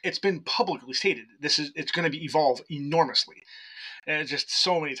 it's been publicly stated. It's going to evolve enormously. And just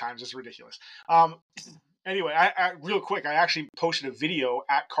so many times, it's ridiculous. Anyway, I real quick, I actually posted a video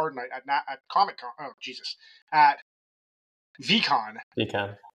at Card Night at Comic Con. Oh Jesus, at VCon.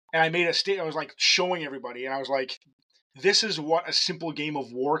 VCon. And I made I was like showing everybody, and I was like, "This is what a simple game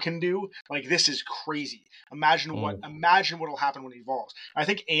of war can do. Like, this is crazy. Imagine what'll happen when it evolves." I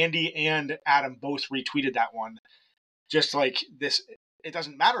think Andy and Adam both retweeted that one. Just like this. It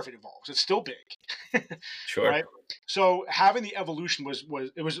doesn't matter if it evolves; it's still big. Sure. Right. So having the evolution was what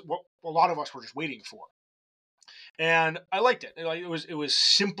a lot of us were just waiting for, and I liked it. It was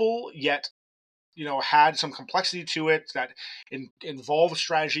simple yet, had some complexity to it that involved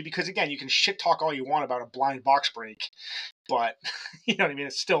strategy. Because again, you can shit talk all you want about a blind box break, but you know what I mean.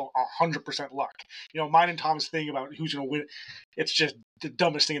 It's still 100% luck. Mine and Tom's thing about who's going to win. It's just the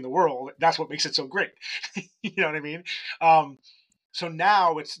dumbest thing in the world. That's what makes it so great. You know what I mean? So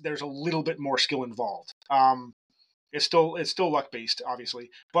now there's a little bit more skill involved. It's still luck based, obviously,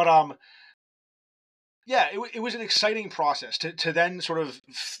 but yeah, it was an exciting process to then sort of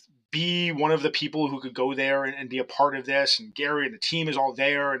be one of the people who could go there and be a part of this. And Gary and the team is all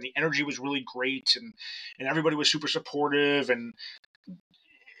there, and the energy was really great, and everybody was super supportive, and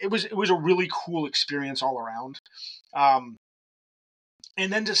it was a really cool experience all around.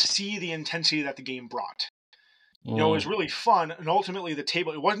 And then to see the intensity that the game brought. It was really fun, and ultimately the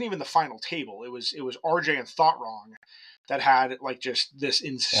table, it wasn't even the final table. It was RJ and Thought Wrong that had like just this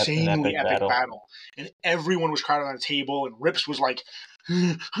insanely epic battle. And everyone was crowded on the table, and Rips was like,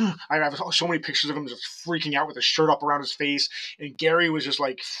 I have so many pictures of him just freaking out with his shirt up around his face, and Gary was just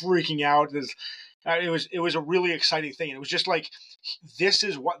like freaking out. It was a really exciting thing, and it was just like, this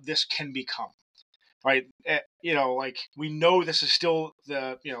is what this can become. Right, like we know this is still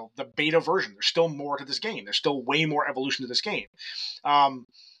the beta version. There's still more to this game. There's still way more evolution to this game,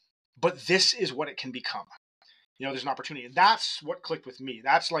 but this is what it can become. There's an opportunity, and that's what clicked with me.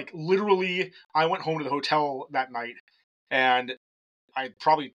 That's like literally, I went home to the hotel that night, and I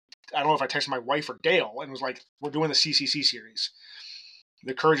don't know if I texted my wife or Dale, and was like, "We're doing the CCC series,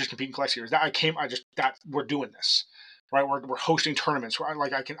 the Courage is Compete and Collect series." We're doing this. Right, we're hosting tournaments.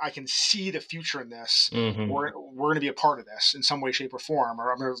 I can see the future in this. Mm-hmm. We're going to be a part of this in some way, shape, or form, or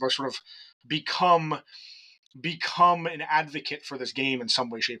I'm going to sort of become an advocate for this game in some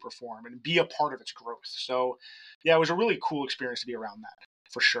way, shape, or form, and be a part of its growth. So, yeah, it was a really cool experience to be around that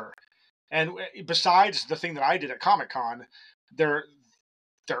for sure. And besides the thing that I did at Comic-Con, there's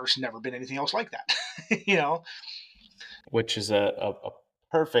never been anything else like that. Which is a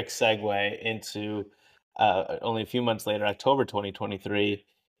perfect segue into. Only a few months later, October 2023,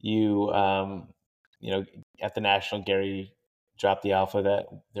 you at the National, Gary dropped the alpha that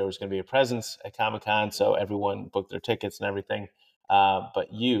there was going to be a presence at Comic-Con, so everyone booked their tickets and everything.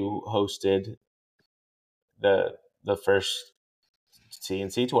 But you hosted the first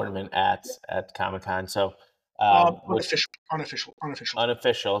CNC tournament at Comic-Con. So unofficial.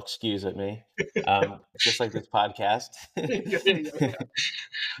 Excuse me. Just like this podcast.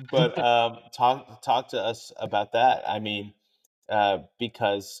 But talk to us about that. I mean,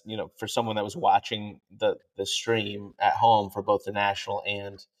 because, for someone that was watching the stream at home for both the national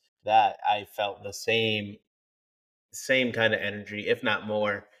and that, I felt the same kind of energy, if not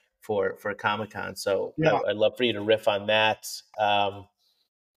more, for Comic-Con. So Yeah. I'd love for you to riff on that. I'm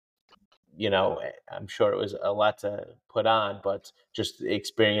sure it was a lot to put on, but just the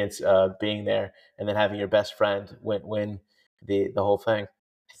experience being there and then having your best friend win the whole thing.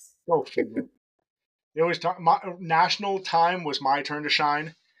 Go figure. It was national time was my turn to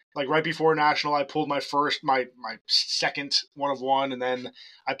shine. Like right before national, I pulled my second one of one, and then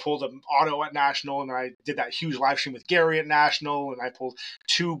I pulled an auto at national, and then I did that huge live stream with Gary at national, and I pulled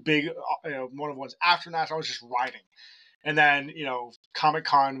two big one of ones after national. I was just riding, and then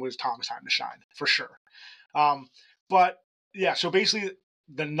Comic-Con was Tom's time to shine for sure. But yeah, so basically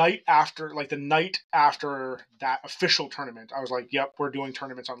the night after that official tournament, I was like, yep, we're doing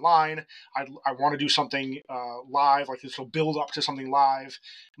tournaments online. I want to do something live, like this will build up to something live.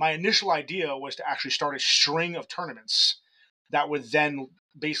 My initial idea was to actually start a string of tournaments that would then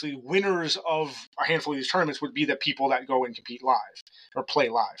basically, winners of a handful of these tournaments would be the people that go and compete live or play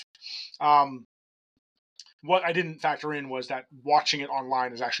live. What I didn't factor in was that watching it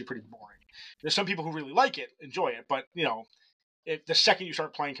online is actually pretty boring. There's some people who really like it, enjoy it, but if the second you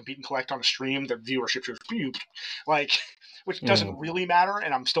start playing Compete and Collect on a stream, the viewership just which doesn't really matter,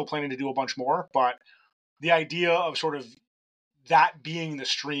 and I'm still planning to do a bunch more, but the idea of sort of that being the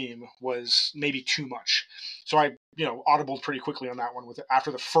stream was maybe too much. So I, audibled pretty quickly on that one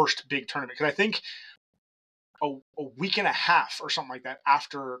after the first big tournament, because I think a week and a half or something like that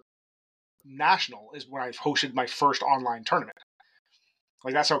after national is when I hosted my first online tournament.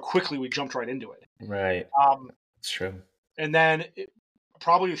 Like that's how quickly we jumped right into it. Right. It's true. And then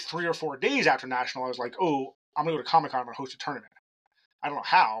probably 3 or 4 days after national, I was like, oh, I'm going to go to Comic-Con. I'm going to host a tournament. I don't know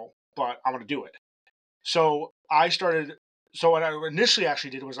how, but I'm going to do it. So what I initially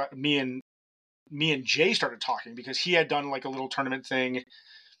actually did was me and Jay started talking, because he had done like a little tournament thing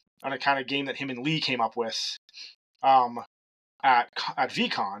on a kind of game that him and Lee came up with at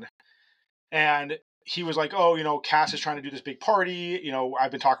VCon. And he was like, oh, Cass is trying to do this big party.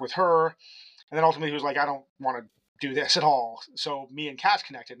 I've been talking with her. And then ultimately he was like, I don't want to do this at all. So me and Cass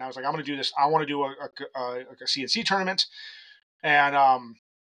connected, and I was like, I'm going to do this. I want to do a CNC tournament. And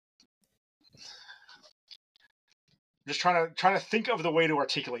just trying to think of the way to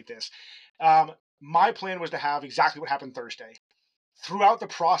articulate this. My plan was to have exactly what happened Thursday. Throughout the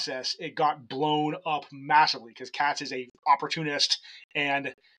process, it got blown up massively, because Cass is a opportunist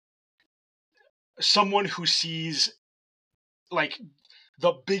and someone who sees like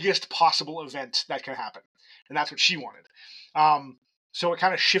the biggest possible event that can happen, and that's what she wanted. So it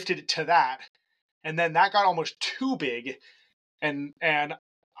kind of shifted to that, and then that got almost too big, and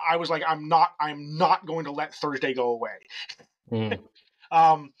I was like, I'm not going to let Thursday go away.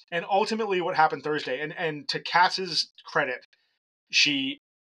 And ultimately, what happened Thursday, and to Cass's credit, she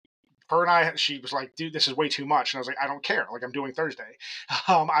was like, dude, this is way too much. And I was like, I don't care. Like, I'm doing Thursday.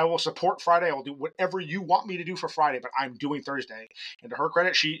 I will support Friday. I'll do whatever you want me to do for Friday, but I'm doing Thursday. And to her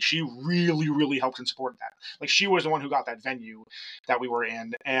credit, she really, really helped and supported that. Like, she was the one who got that venue that we were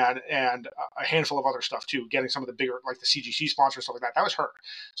in, and a handful of other stuff too, getting some of the bigger, like the CGC sponsors, stuff like that. That was her.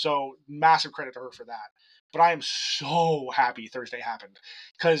 So massive credit to her for that. But I am so happy Thursday happened,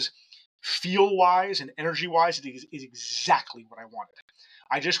 because feel-wise and energy-wise, it is exactly what I wanted.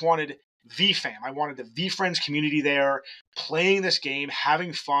 I just wanted VFam. I wanted the VFriends community there, playing this game,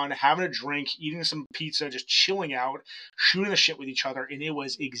 having fun, having a drink, eating some pizza, just chilling out, shooting the shit with each other, and it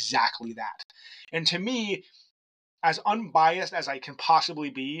was exactly that. And to me, as unbiased as I can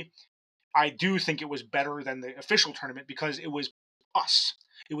possibly be, I do think it was better than the official tournament, because it was us.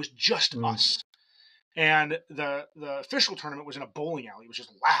 It was just us. And the official tournament was in a bowling alley. It was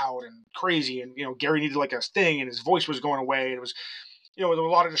just loud and crazy, and Gary needed like a thing, and his voice was going away. It was, there were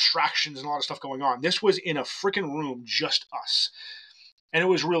a lot of distractions and a lot of stuff going on. This was in a freaking room, just us, and it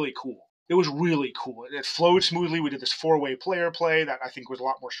was really cool. It was really cool. It flowed smoothly. We did this 4-way player play that I think was a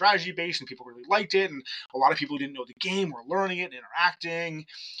lot more strategy based, and people really liked it. And a lot of people who didn't know the game were learning it and interacting.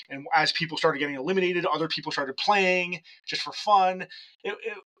 And as people started getting eliminated, other people started playing just for fun.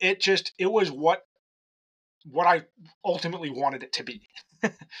 It was what I ultimately wanted it to be.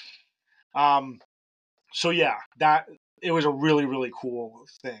 So yeah, that it was a really, really cool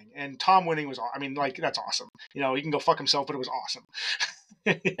thing. And Tom winning was, that's awesome. He can go fuck himself, but it was awesome.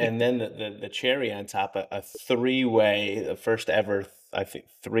 And then the cherry on top, a 3-way, the first ever, I think,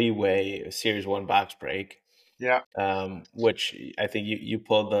 3-way Series 1 box break. Yeah. Which I think you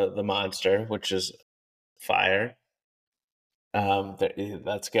pulled the monster, which is fire.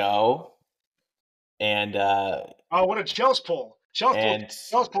 Let's go. And what a jealous pull. And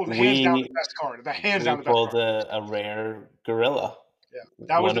pulled hands down the best card. The hands down the best card. We pulled a rare gorilla. Yeah,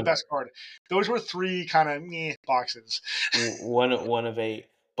 that was the best card. Those were 3 kind of meh boxes. One of 8,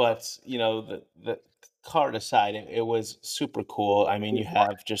 but you know the card aside, it was super cool. I mean, you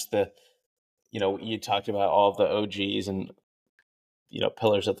have just you talked about all of the OGs and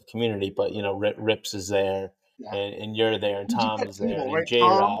pillars of the community, but Rips is there, and you're there, and Tom is there, and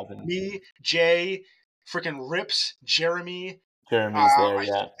J-Rob, and me, Jay, freaking Rips, Jeremy's there,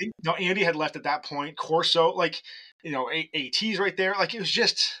 yeah. No, Andy had left at that point. Corso, AT's right there. Like, it was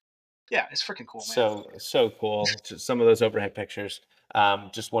just, yeah, it's freaking cool, man. So cool. Just some of those overhead pictures,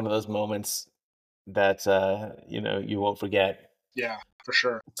 just one of those moments that you won't forget. Yeah, for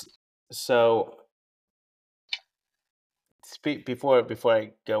sure. So, before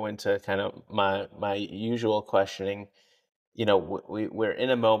I go into kind of my usual questioning, we're in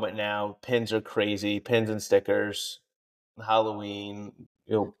a moment now. Pins are crazy. Pins and stickers, Halloween,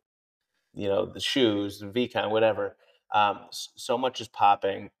 the shoes, the VCon, whatever. So much is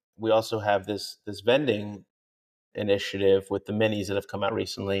popping. We also have this vending initiative with the minis that have come out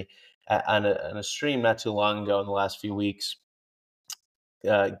recently. On a stream not too long ago, in the last few weeks,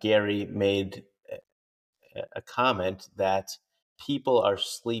 Gary made a comment that people are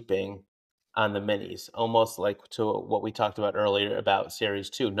sleeping on the minis, almost like to what we talked about earlier about Series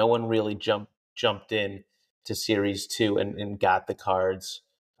 2. No one really jumped in to Series 2 and got the cards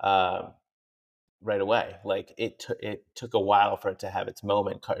right away. Like, it took a while for it to have its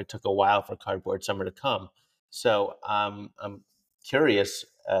moment. It took a while for Cardboard Summer to come. So I'm curious,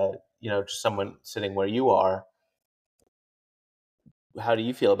 just someone sitting where you are, how do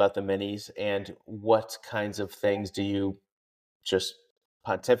you feel about the minis, and what kinds of things do you, just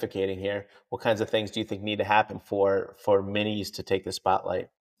pontificating here, what kinds of things do you think need to happen for minis to take the spotlight,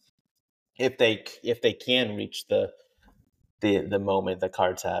 if they can reach the moment that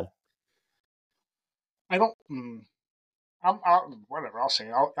cards have? Whatever. I'll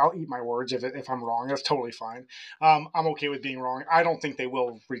say. I'll eat my words if I'm wrong. That's totally fine. I'm okay with being wrong. I don't think they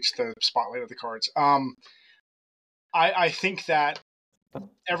will reach the spotlight of the cards. I think that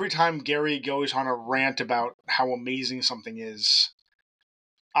every time Gary goes on a rant about how amazing something is,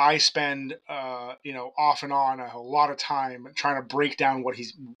 I spend off and on a lot of time trying to break down what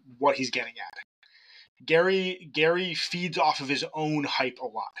he's getting at. Gary feeds off of his own hype a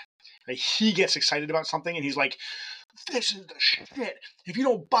lot. Like, he gets excited about something and he's like, "This is the shit. If you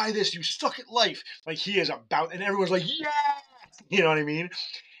don't buy this, you suck at life." Like, he is about, and everyone's like, "Yeah!" You know what I mean?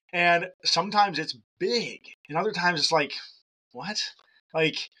 And sometimes it's big, and other times it's like, what?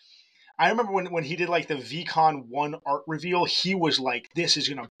 Like, I remember when he did like the VCon 1 art reveal, he was like, "This is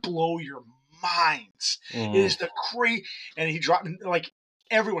gonna blow your minds. It is the great," and he dropped, like,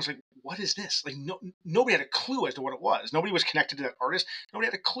 everyone's like, "What is this?" Like, nobody had a clue as to what it was. Nobody was connected to that artist. Nobody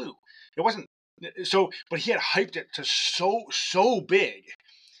had a clue. It wasn't so, but he had hyped it to so big,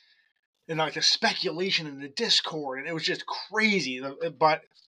 and like the speculation in the Discord, and it was just crazy. But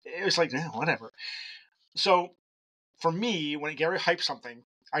it was like, nah, whatever. So for me, when Gary hypes something,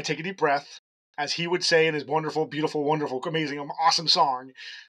 I take a deep breath, as he would say in his wonderful, beautiful, wonderful, amazing, awesome song.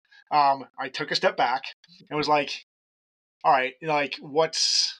 I took a step back and was like, all right, like, what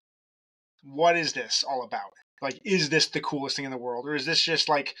is this all about? Like, is this the coolest thing in the world? Or is this just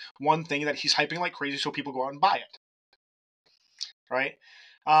like one thing that he's hyping like crazy so people go out and buy it? Right?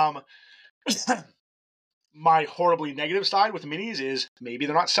 My horribly negative side with the minis is maybe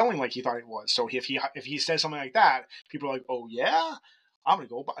they're not selling like he thought it was. So if he says something like that, people are like, "Oh yeah, I'm gonna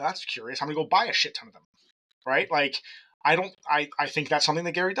go buy, that's curious. I'm gonna go buy a shit ton of them." Right? Like, I think that's something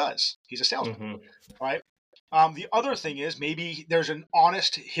that Gary does. He's a salesman. Right? The other thing is, maybe there's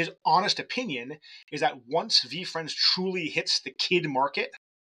his honest opinion is that once VeeFriends truly hits the kid market,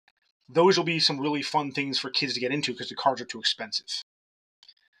 those will be some really fun things for kids to get into because the cards are too expensive.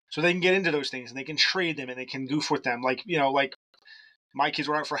 So they can get into those things and they can trade them and they can goof with them. Like, like my kids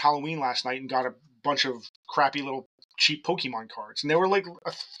were out for Halloween last night and got a bunch of crappy little cheap Pokemon cards. And they were like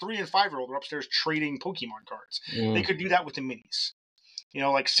a 3 and 5-year-old were upstairs trading Pokemon cards. They could do that with the minis.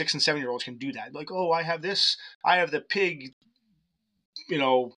 Like 6 and 7-year-olds can do that. Like, "Oh, I have this. I have the pig,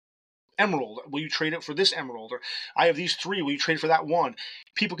 emerald. Will you trade it for this emerald?" Or, "I have these 3. Will you trade for that one?"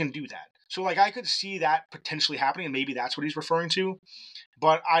 People can do that. So, like, I could see that potentially happening, and maybe that's what he's referring to.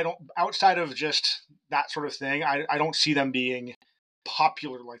 But I don't, outside of just that sort of thing, I don't see them being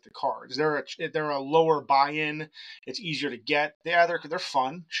popular like the cards. They're a lower buy-in. It's easier to get. Yeah, they're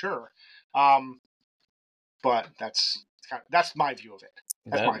fun, sure. But that's my view of it.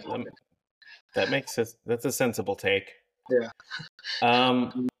 That's my view of it. That makes sense. That's a sensible take. Yeah.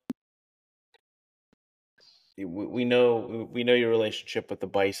 we know your relationship with the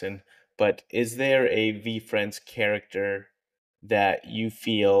Bison, but is there a V-Friends character that you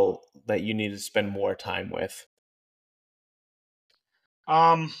feel that you need to spend more time with?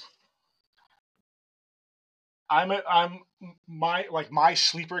 My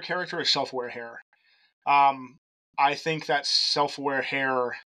sleeper character is Self-Aware Hair. I think that Self-Aware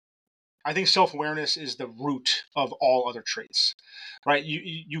Hair. I think self-awareness is the root of all other traits, right?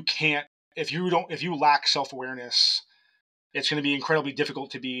 You can't if you lack self-awareness, it's going to be incredibly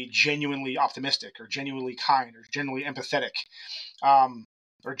difficult to be genuinely optimistic or genuinely kind or genuinely empathetic,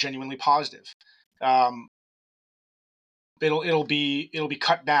 or genuinely positive. Um, it'll be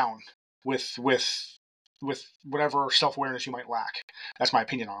cut down with whatever self-awareness you might lack. That's my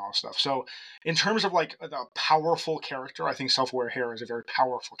opinion on all this stuff. So in terms of like a powerful character, I think Self-Aware Hair is a very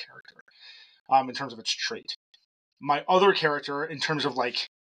powerful character, in terms of its trait. My other character, in terms of like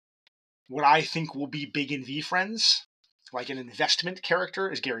what I think will be big in V-Friends, like an investment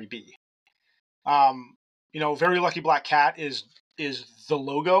character, is Gary B. Very Lucky Black Cat is the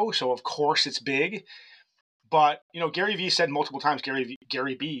logo, so of course it's big. But Gary V said multiple times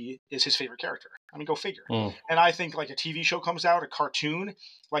Gary B is his favorite character. I mean, go figure. And I think like a TV show comes out, a cartoon,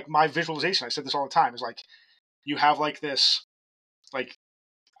 like my visualization, I said this all the time, is like you have like this, like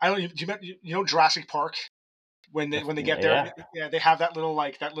I don't Jurassic Park when they get there, yeah, they have that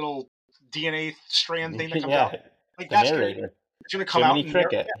little DNA strand thing that comes out. Like the that's narrator. It's going to come Jiminy out.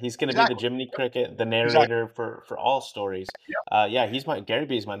 Cricket. He's going to be the Jiminy Cricket, the narrator for all stories. Yeah. Gary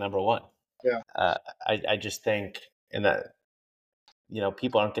B is my number one. Yeah. I just think in that,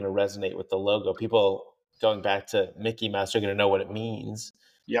 people aren't going to resonate with the logo. People going back to Mickey Mouse are going to know what it means.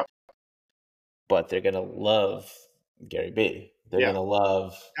 Yep. But they're going to love Gary B. They're going to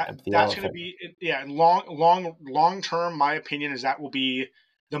love Empathy That's Elephant. going to be, long term, my opinion is that will be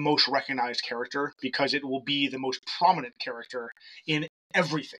the most recognized character because it will be the most prominent character in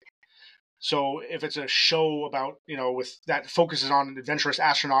everything. So if it's a show about, with that focuses on an adventurous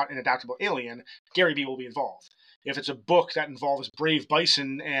astronaut and adaptable alien, Gary B will be involved. If it's a book that involves brave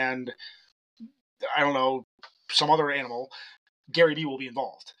bison and, I don't know, some other animal, Gary B will be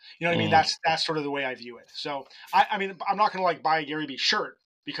involved. You know what I mean? That's sort of the way I view it. So, I mean, I'm not going to like buy a Gary B shirt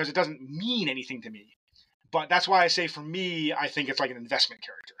because it doesn't mean anything to me. But that's why I say for me, I think it's like an investment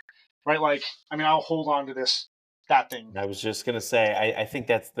character, right? Like, I mean, I'll hold on to that thing. I was just going to say, I think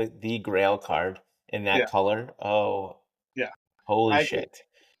that's the Grail card in that color. Oh, yeah. Holy shit.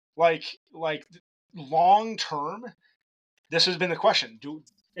 Like long term, this has been the question.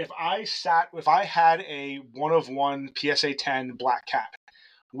 If I had a 1/1 PSA 10 Black Cat,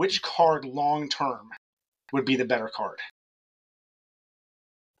 which card long term would be the better card?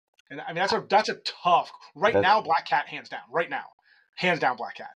 And I mean, that's a tough. Now, Black Cat, hands down. Right now, hands down,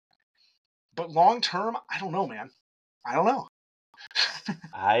 Black Cat. But long term, I don't know, man. I don't know.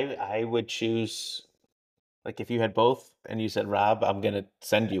 I would choose, like, if you had both and you said, Rob, I'm gonna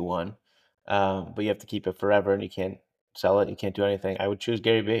send you one, but you have to keep it forever and you can't sell it. You can't do anything. I would choose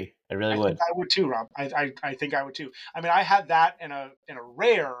Gary B. I really would. I would too, Rob. I think I would too. I mean, I had that in a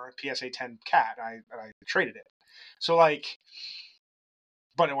rare PSA 10 cat. I traded it. So like.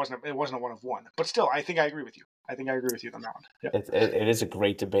 But it wasn't a 1/1. But still, I think I agree with you. I think I agree with you on that one. Yeah. It is a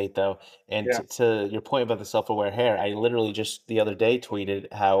great debate, though. And to your point about the Self-Aware Hair, I literally just the other day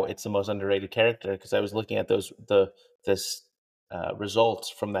tweeted how it's the most underrated character because I was looking at the results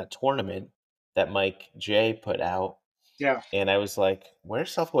from that tournament that Mike J put out. Yeah. And I was like,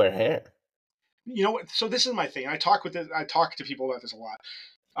 "Where's Self-Aware Hair?" You know what? So this is my thing. I talk to people about this a lot.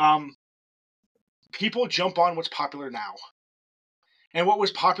 People jump on what's popular now. And what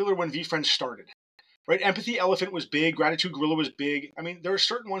was popular when V-Friends started, right? Empathy Elephant was big. Gratitude Gorilla was big. I mean, there are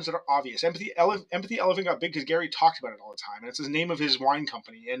certain ones that are obvious. Empathy Elephant got big because Gary talked about it all the time. And it's the name of his wine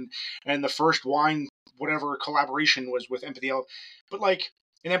company. And the first wine, whatever collaboration was with Empathy Elephant. But like,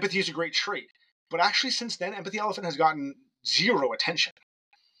 and empathy is a great trait. But actually since then, Empathy Elephant has gotten zero attention.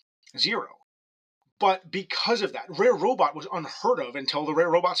 Zero. But because of that, Rare Robot was unheard of until the Rare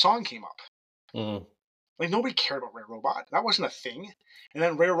Robot song came up. Mm. Like, nobody cared about Rare Robot. That wasn't a thing. And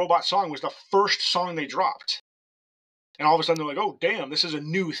then Rare Robot song was the first song they dropped. And all of a sudden they're like, oh, damn, this is a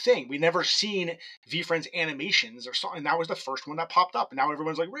new thing. We never seen V-Friends animations or song. And that was the first one that popped up. And now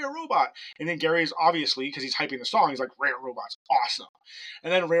everyone's like, Rare Robot. And then Gary's obviously, because he's hyping the song, he's like, Rare Robot's awesome.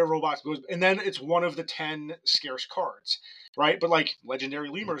 And then Rare Robot goes, and then it's one of the 10 scarce cards, right? But like, Legendary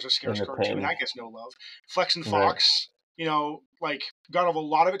Lemur is a scarce card too, and that gets no love. Flex and Fox, like, got a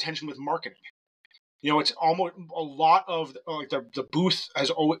lot of attention with marketing. It's almost a lot of the booth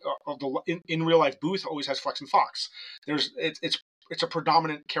has always in real life booth always has Flex and Fox. It's a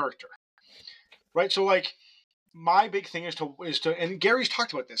predominant character, right? So like my big thing is to, and Gary's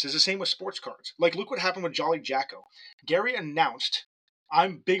talked about this, is the same with sports cards. Like, look what happened with Jolly Jacko. Gary announced,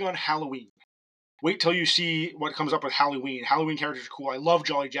 I'm big on Halloween. Wait till you see what comes up with Halloween. Halloween characters are cool. I love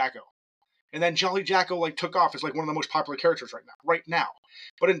Jolly Jacko. And then Jolly Jacko like took off as like one of the most popular characters right now.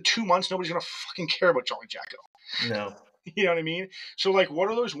 But in 2 months, nobody's gonna fucking care about Jolly Jacko. No. You know what I mean? So like, what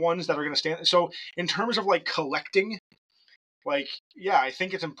are those ones that are gonna stand? So in terms of like collecting, like, yeah, I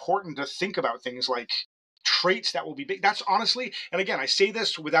think it's important to think about things like traits that will be big. That's honestly, and again, I say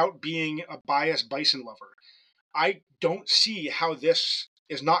this without being a biased bison lover. I don't see how this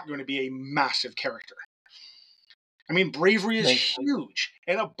is not going to be a massive character. I mean, bravery is huge,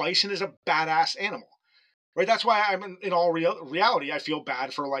 and a bison is a badass animal, right? That's why I'm in all reality, I feel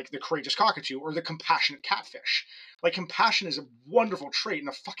bad for like the courageous cockatoo or the compassionate catfish. Like, compassion is a wonderful trait, and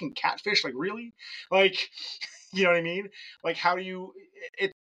a fucking catfish, like, really? Like, you know what I mean? Like, how do you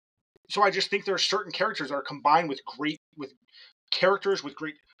it? So I just think there are certain characters that are combined with great characters with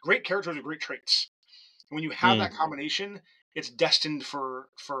great characters with great traits. And when you have that combination, it's destined for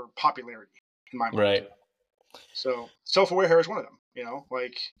popularity in my mind. Right. So self-aware hare is one of them. You know,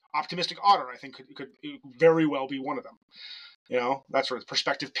 like optimistic otter, I think could very well be one of them. You know, that sort of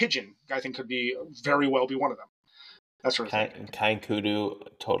perspective pigeon, I think could be very well be one of them. That sort of thing. Kind kudu,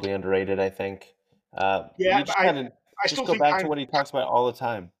 totally underrated, I think. Yeah, but I still go back to what he talks about all the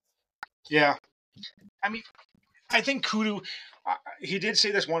time. Yeah, I mean, I think kudu. He did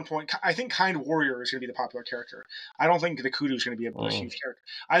say this one point. I think Kind Warrior is going to be the popular character. I don't think the kudu is going to be a huge character.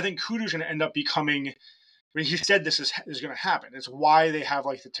 I think kudu is going to end up becoming. I mean, he said this is going to happen. It's why they have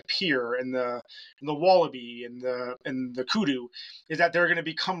like the tapir and the wallaby and the kudu, is that they're going to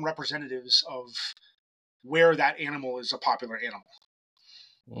become representatives of where that animal is a popular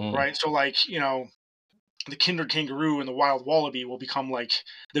animal, right? So like, you know, the kindred kangaroo and the wild wallaby will become like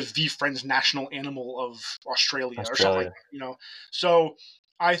the VFriends national animal of Australia or something like that, you know? So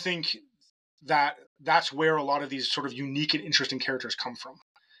I think that's where a lot of these sort of unique and interesting characters come from.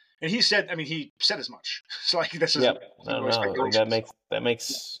 And he said as much. So like, this is that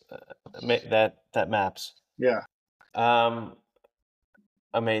maps. Yeah.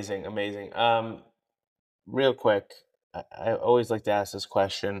 Amazing. Real quick, I always like to ask this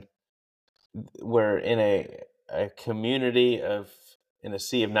question. We're in a community in a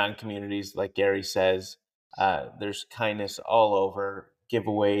sea of non-communities, like Gary says. There's kindness all over,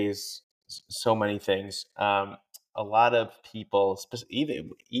 giveaways, so many things. A lot of people,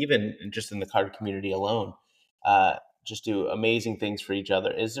 even just in the card community alone, just do amazing things for each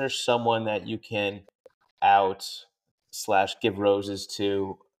other. Is there someone that you can /give roses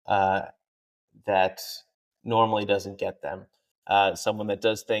to that normally doesn't get them? Someone that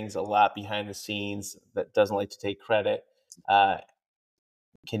does things a lot behind the scenes, that doesn't like to take credit.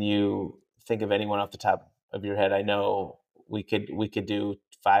 Can you think of anyone off the top of your head? I know we could do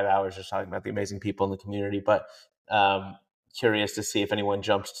 5 hours just talking about the amazing people in the community, but curious to see if anyone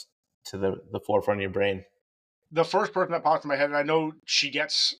jumps to the forefront of your brain. The first person that popped in my head, and I know she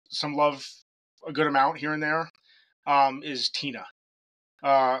gets some love, a good amount here and there, is Tina,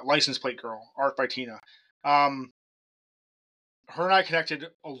 license plate girl, art by Tina. Her and I connected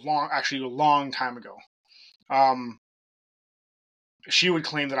a long time ago. She would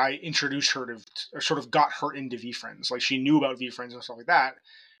claim that I introduced her to, or sort of got her into VFriends. Like, she knew about VFriends and stuff like that,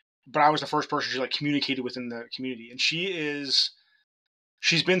 but I was the first person she like communicated within the community. And she's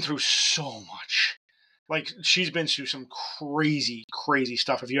been through so much. Like, she's been through some crazy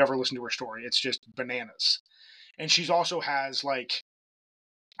stuff. If you ever listen to her story, it's just bananas. And she's also has like,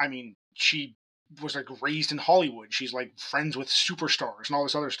 I mean, she was like raised in Hollywood. She's like friends with superstars and all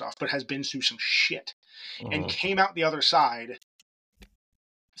this other stuff, but has been through some shit and came out the other side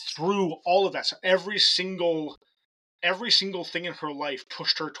through all of that stuff. Every single thing in her life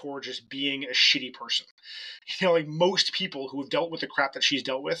pushed her towards just being a shitty person. You know, like most people who have dealt with the crap that she's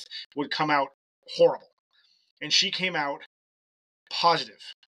dealt with would come out horrible. And she came out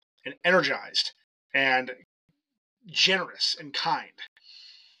positive and energized and generous and kind.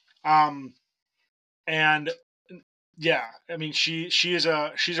 And yeah, I mean, she's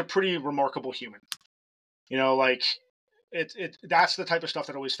a pretty remarkable human. You know, like that's the type of stuff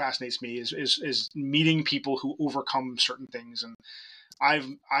that always fascinates me is meeting people who overcome certain things. And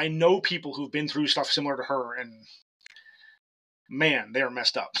I know people who've been through stuff similar to her, and man, they are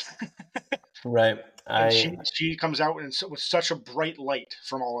messed up. Right. She comes out with such a bright light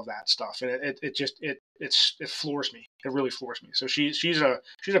from all of that stuff, and it floors me. It really floors me. So she's a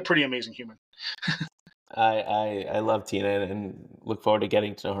pretty amazing human. I love Tina and look forward to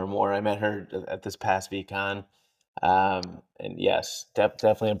getting to know her more. I met her at this past VCon, and yes,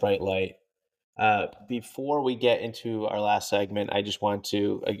 definitely a bright light. Before we get into our last segment, I just want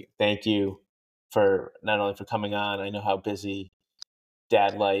to thank you for not only for coming on. I know how busy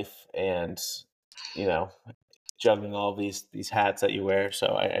dad life and, you know, juggling all of these hats that you wear. So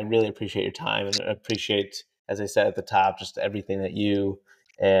I really appreciate your time and appreciate, as I said at the top, just everything that you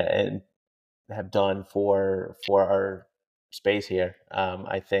and have done for our space here. Uh,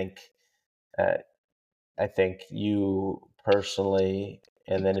 I think you personally,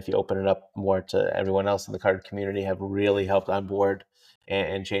 and then if you open it up more to everyone else in the card community, have really helped on board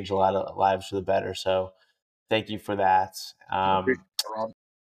and changed a lot of lives for the better. So thank you for that. Rob.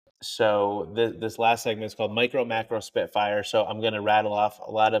 So this last segment is called Micro Macro Spitfire. So I'm going to rattle off a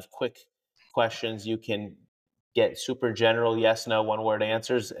lot of quick questions. You can get super general yes, no, one word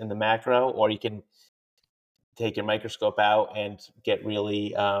answers in the macro, or you can take your microscope out and get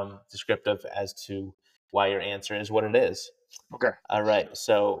really descriptive as to why your answer is what it is. Okay. All right.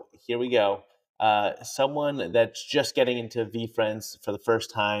 So here we go. Someone that's just getting into VeeFriends for the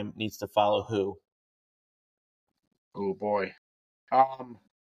first time needs to follow who? Oh boy. I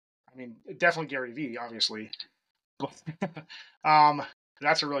mean, definitely Gary Vee, obviously.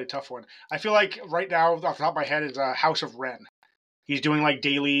 That's a really tough one. I feel like right now, off the top of my head, is House of Ren. He's doing like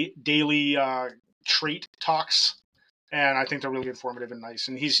daily trait talks, and I think they're really informative and nice.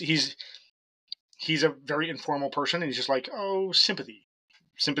 And he's a very informal person, and he's just like, oh, sympathetic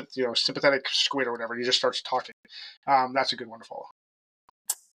squid or whatever. He just starts talking. That's a good one to follow.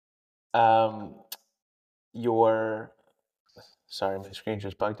 Sorry, my screen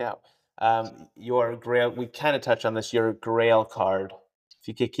just bugged out. Your Grail, we kind of touched on this, your Grail card. If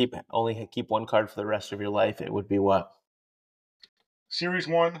you could only keep one card for the rest of your life, it would be what? Series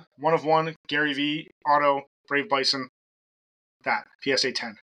 1, 1 of 1, Gary Vee, Auto, Brave Bison. That, PSA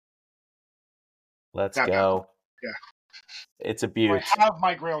 10. Let's go. Yeah. It's a beaut. I have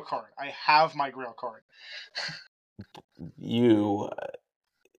my Grail card. You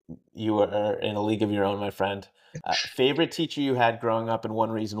are in a league of your own, my friend. Favorite teacher you had growing up and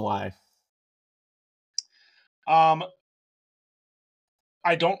one reason why?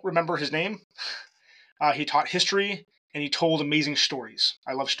 I don't remember his name. He taught history and he told amazing stories.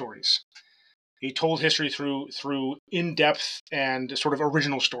 I love stories. He told history through in-depth and sort of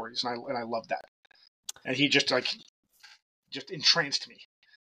original stories, and I love that. And he just entranced me.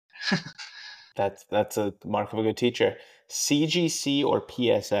 That's a mark of a good teacher. CGC or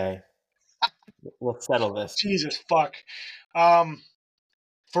PSA? Let's settle this. Jesus fuck. For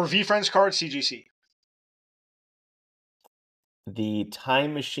VeeFriends card, CGC. The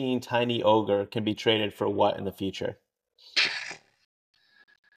Time Machine Tiny Ogre can be traded for what in the future?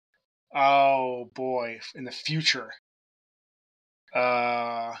 Oh boy, in the future.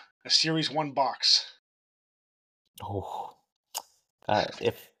 A Series 1 box. Oh.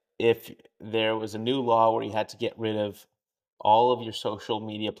 If there was a new law where you had to get rid of all of your social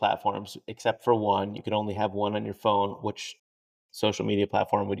media platforms except for one, you could only have one on your phone, which social media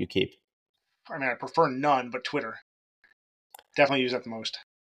platform would you keep? I mean, I prefer none, but Twitter. Definitely use that the most.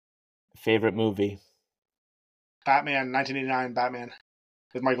 Favorite movie? Batman, 1989 Batman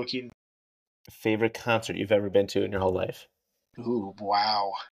with Michael Keaton. Favorite concert you've ever been to in your whole life? Ooh,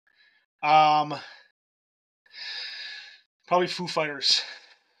 wow. Probably Foo Fighters.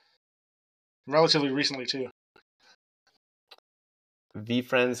 Relatively recently, too.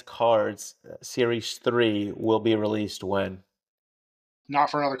 VeeFriends cards Series 3 will be released when?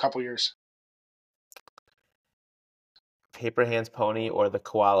 Not for another couple years. Paper Hands Pony or the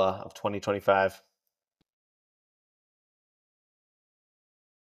Koala of 2025?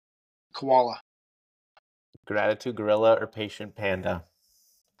 Koala. Gratitude Gorilla or Patient Panda?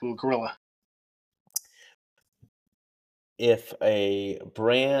 Ooh, Gorilla. If a what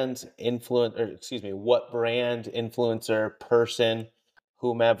brand influencer, person,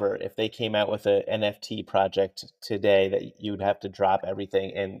 whomever, if they came out with an NFT project today that you'd have to drop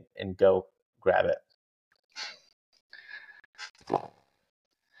everything and go grab it?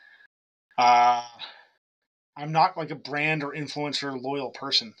 I'm not like a brand or influencer loyal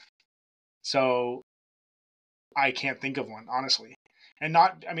person, so I can't think of one, honestly. And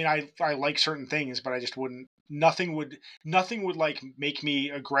I like certain things, but I just wouldn't. Nothing would like make me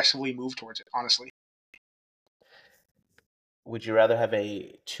aggressively move towards it, honestly. Would you rather have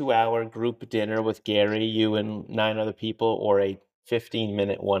a 2-hour group dinner with Gary, you and 9 other people, or a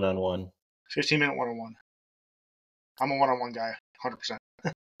 15-minute one-on-one? 15-minute one-on-one. I'm a one-on-one guy, 100%.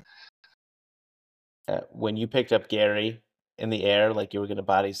 When you picked up Gary in the air like you were going to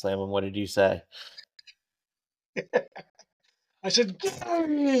body slam him, what did you say? I said,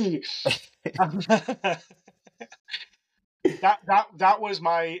 Gary! That was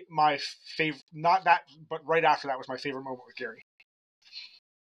my favorite. Not that, but right after that was my favorite moment with Gary.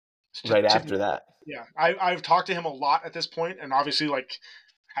 Right after that. Yeah, I've talked to him a lot at this point, and obviously like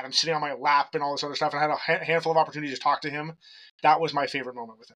had him sitting on my lap and all this other stuff, and I had a handful of opportunities to talk to him. That was my favorite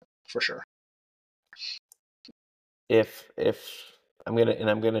moment with him, for sure. If I'm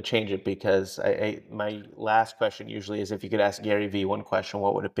gonna change it, because my last question usually is, if you could ask Gary Vee one question,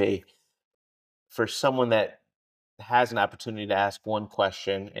 what would it be? For someone that has an opportunity to ask one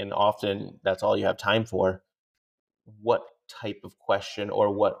question, and often that's all you have time for, what type of question,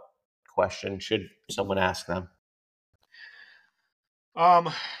 or what question should someone ask them?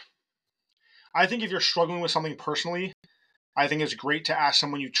 I think if you're struggling with something personally, I think it's great to ask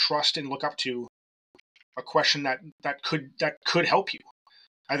someone you trust and look up to a question that could help you.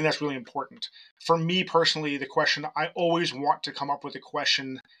 I think that's really important. For me personally, the question, I always want to come up with a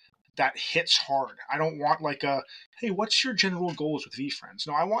question that hits hard. I don't want like a, hey, what's your general goals with VeeFriends?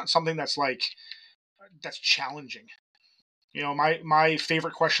 No, I want something that's challenging. You know, my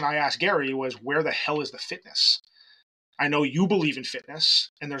favorite question I asked Gary was, where the hell is the fitness? I know you believe in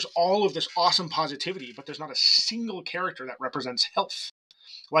fitness, and there's all of this awesome positivity, but there's not a single character that represents health,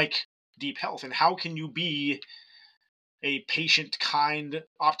 like Deep Health. And how can you be a patient, kind,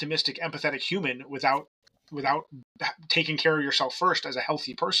 optimistic, empathetic human without taking care of yourself first as a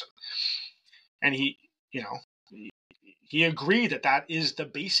healthy person? And he agreed that is the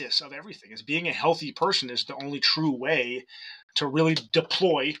basis of everything. Is being a healthy person is the only true way to really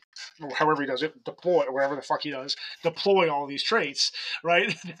deploy, or however he does it, deploy, or whatever the fuck he does, deploy all these traits,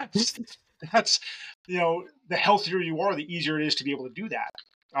 right? That's the healthier you are, the easier it is to be able to do that.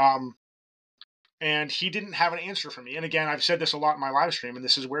 And he didn't have an answer for me. And again, I've said this a lot in my live stream, and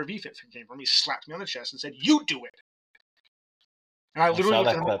this is where VFit came from. He slapped me on the chest and said, "You do it." And I literally looked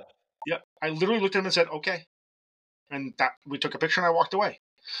at him. Yeah, I literally looked at him and said, "Okay." And that we took a picture, and I walked away.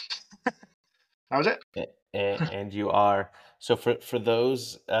 That was it. And you are so for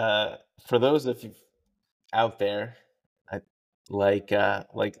those of you out there, like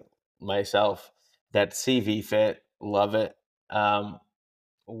myself, that see VFit, love it.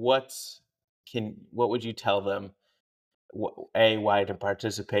 What would you tell them? A, why to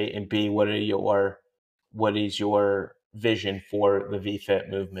participate, and B, what is your vision for the VFit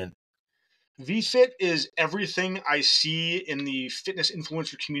movement? VFit is everything I see in the fitness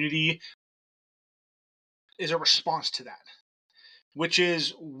influencer community is a response to that, which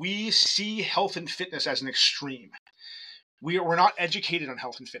is we see health and fitness as an extreme. We're not educated on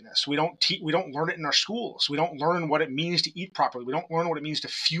health and fitness. We don't learn it in our schools. We don't learn what it means to eat properly. We don't learn what it means to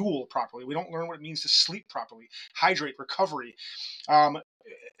fuel properly. We don't learn what it means to sleep properly, hydrate, recovery.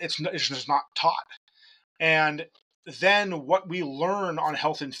 It's just not taught. And then what we learn on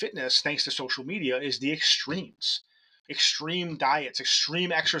health and fitness, thanks to social media, is the extremes. Extreme diets,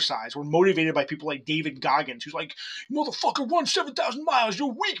 extreme exercise. We're motivated by people like David Goggins, who's like, "Motherfucker, run 7,000 miles,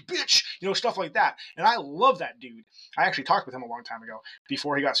 you're weak, bitch." Stuff like that. And I love that dude. I actually talked with him a long time ago,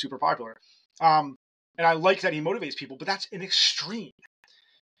 before he got super popular. And I like that he motivates people, but that's an extreme.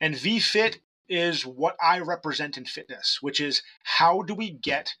 And VFit is what I represent in fitness, which is, how do we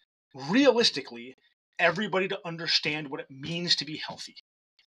get, realistically, everybody to understand what it means to be healthy?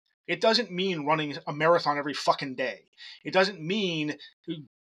 It doesn't mean running a marathon every fucking day. It doesn't mean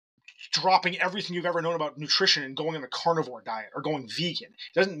dropping everything you've ever known about nutrition and going on a carnivore diet or going vegan.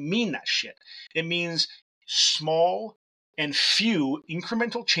 It doesn't mean that shit. It means small and few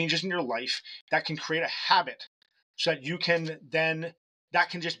incremental changes in your life that can create a habit, so that you can then, that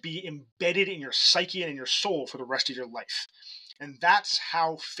can just be embedded in your psyche and in your soul for the rest of your life. And that's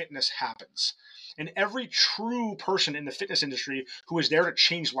how fitness happens. And every true person in the fitness industry who is there to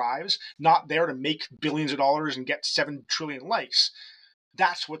change lives, not there to make billions of dollars and get 7 trillion likes,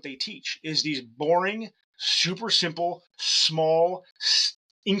 that's what they teach, is these boring, super simple, small,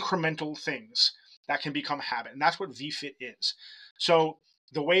 incremental things that can become habit. And that's what VFit is. So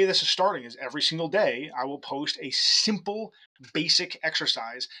the way this is starting is, every single day I will post a simple, basic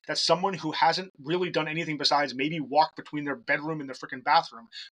exercise that someone who hasn't really done anything besides maybe walk between their bedroom and their freaking bathroom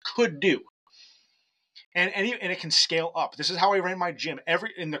could do. And it can scale up. This is how I ran my gym.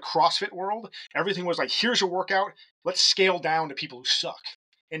 In the CrossFit world, everything was like, here's a workout, let's scale down to people who suck.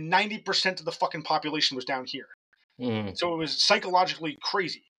 And 90% of the fucking population was down here. So it was psychologically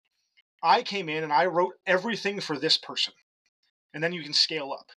crazy. I came in and I wrote everything for this person. And then you can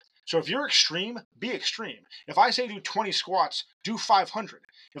scale up. So if you're extreme, be extreme. If I say do 20 squats, do 500.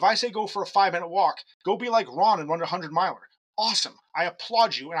 If I say go for a 5-minute walk, go be like Ron and run a 100-miler. Awesome. I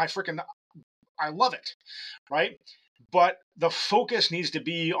applaud you, and I love it, right? But the focus needs to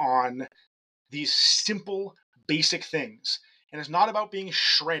be on these simple, basic things. And it's not about being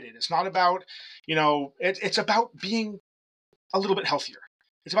shredded. It's not about, it's about being a little bit healthier.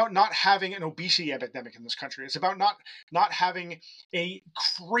 It's about not having an obesity epidemic in this country. It's about not having a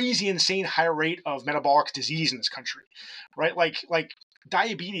crazy, insane high rate of metabolic disease in this country, right? Like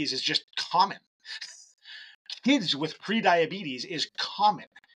diabetes is just common. Kids with pre-diabetes is common.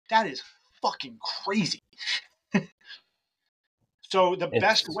 That is fucking crazy. So the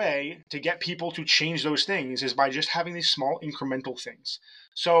best way to get people to change those things is by just having these small incremental things.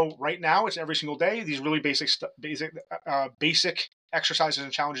 So right now it's every single day, these really basic exercises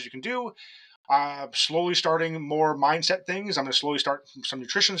and challenges you can do. Slowly starting more mindset things. I'm going to slowly start some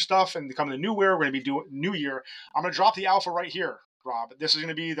nutrition stuff, and come the new year, we're going to be doing new year. I'm going to drop the alpha right here, Rob. This is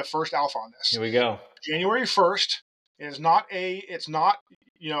going to be the first alpha on this. Here we go. January 1st is not a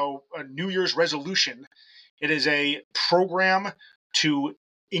New Year's resolution. It is a program to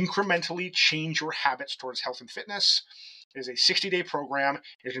incrementally change your habits towards health and fitness. It is a 60-day program.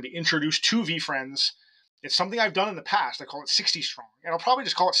 It's going to be introduced to VeeFriends. It's something I've done in the past. I call it 60 Strong. And I'll probably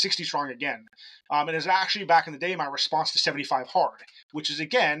just call it 60 Strong again. It is actually, back in the day, my response to 75 Hard, which is,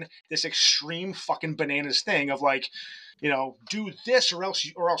 again, this extreme fucking bananas thing of like, do this or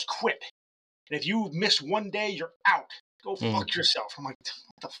else quit. And if you miss one day, you're out. Go fuck yourself. I'm like,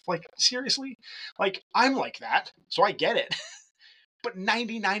 what the fuck? Seriously? Like, I'm like that, so I get it. But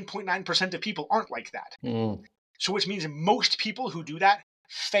 99.9% of people aren't like that. So which means most people who do that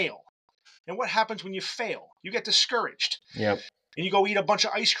fail. And what happens when you fail? You get discouraged. Yep. And you go eat a bunch of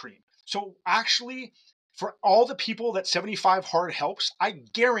ice cream. So actually, for all the people that 75 Hard helps, I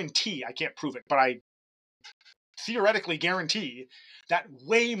guarantee, I can't prove it, but I theoretically guarantee that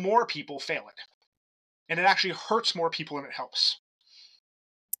way more people fail it. And it actually hurts more people than it helps.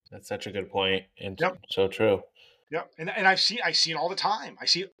 That's such a good point, and Yep. So true. Yep. And I see it all the time. I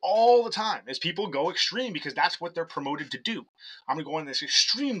see it all the time as people go extreme because that's what they're promoted to do. I'm gonna go on this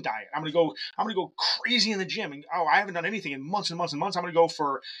extreme diet. I'm gonna go crazy in the gym, and I haven't done anything in months and months and months. I need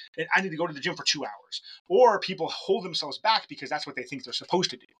to go to the gym for 2 hours. Or people hold themselves back because that's what they think they're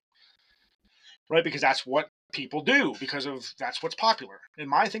supposed to do. Right? Because that's what people do, that's what's popular. And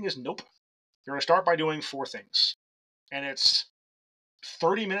my thing is, nope. You're gonna start by doing 4 things. And it's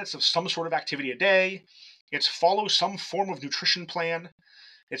 30 minutes of some sort of activity a day. It's follow some form of nutrition plan.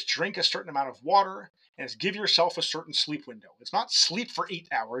 It's drink a certain amount of water. And it's give yourself a certain sleep window. It's not sleep for 8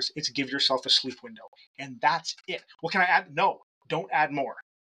 hours. It's give yourself a sleep window. And that's it. What can I add? No, don't add more.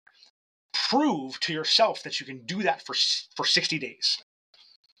 Prove to yourself that you can do that for 60 days.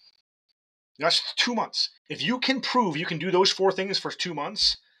 That's 2 months. If you can prove you can do those 4 things for 2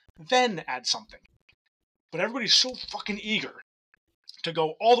 months, then add something. But everybody's so fucking eager to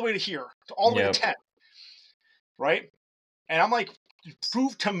go all the way to here, to all the way to 10. Right? And I'm like,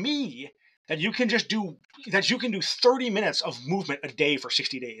 prove to me that you can do 30 minutes of movement a day for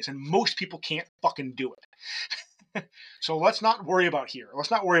 60 days. And most people can't fucking do it. So let's not worry about here. Let's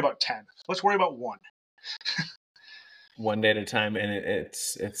not worry about 10. Let's worry about 1. One day at a time. And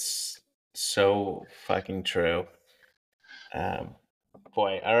it's so fucking true.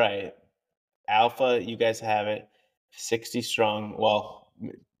 Boy. All right. Alpha, you guys have it. 60 strong. Well,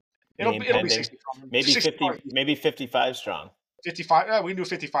 It'll be 60 strong. Maybe 50, maybe 55 strong. 55. Yeah, we can do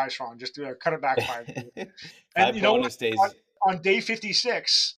 55 strong. Just cut it back 5. And bonus days. On day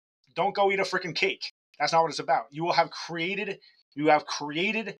 56, don't go eat a freaking cake. That's not what it's about. You have created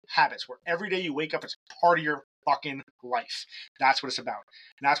habits where every day you wake up, it's part of your fucking life. That's what it's about.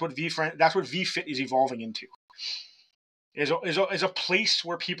 And that's what VFit is evolving into. Is a place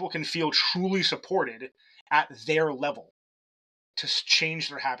where people can feel truly supported at their level to change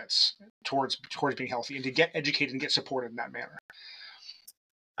their habits towards being healthy and to get educated and get supported in that manner.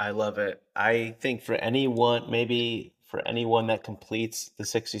 I love it. I think for anyone that completes the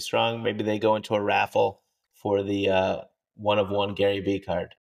 60 strong, maybe they go into a raffle for the 1 of 1 Gary B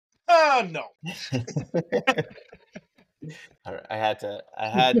card. No. All right, I had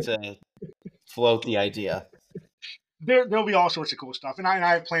to float the idea. There'll be all sorts of cool stuff, and I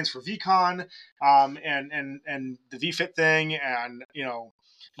have plans for VCon, and the VFit thing, and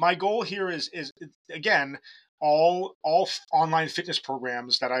my goal here is again all online fitness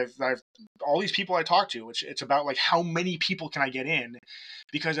programs that I've all these people I talk to. It's about like how many people can I get in,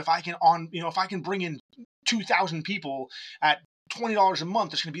 because if I can bring in 2,000 people at $20 a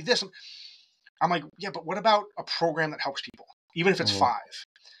month, it's going to be this. I'm like, yeah, but what about a program that helps people, even if it's 5?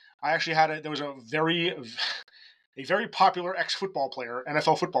 I actually there was a very popular ex-football player,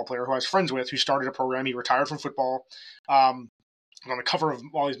 NFL football player, who I was friends with, who started a program. He retired from football, on the cover of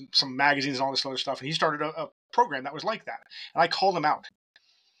some magazines and all this other stuff. And he started a program that was like that. And I called him out.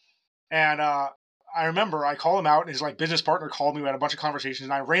 And I remember I called him out, and his like business partner called me. We had a bunch of conversations,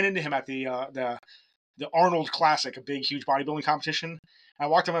 and I ran into him at the Arnold Classic, a big, huge bodybuilding competition. And I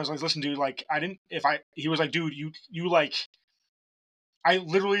walked up and I was like, "Listen, dude, like he was like, dude, you like." I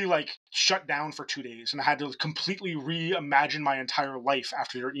literally like shut down for 2 days, and I had to completely reimagine my entire life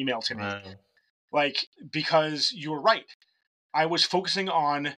after your email to me. Wow. Like, because you were right. I was focusing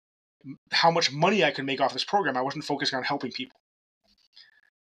on how much money I could make off this program. I wasn't focusing on helping people.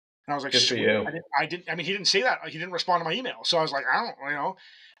 And I was like, Good for you. I mean, he didn't say that. He didn't respond to my email. So I was like, I don't,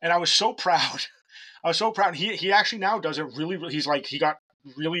 and I was so proud. I was so proud. He actually now does it really, he's like, he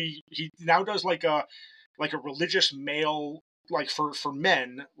now does like a religious male, like for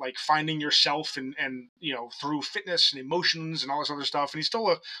men, like finding yourself and through fitness and emotions and all this other stuff. And he's still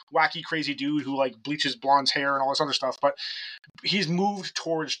a wacky, crazy dude who like bleaches blonde's hair and all this other stuff, but he's moved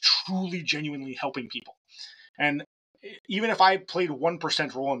towards truly, genuinely helping people. And even if I played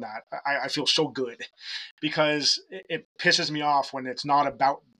 1% role in that, I feel so good, because it pisses me off when it's not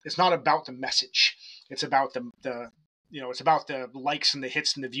about the message. It's about it's about the likes and the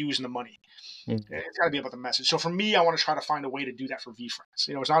hits and the views and the money. Mm-hmm. It's got to be about the message. So for me, I want to try to find a way to do that for VeeFriends.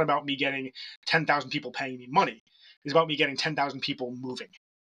 It's not about me getting 10,000 people paying me money. It's about me getting 10,000 people moving.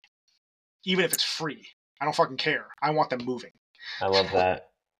 Even if it's free, I don't fucking care. I want them moving. I love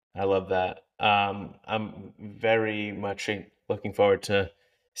that. I'm very much looking forward to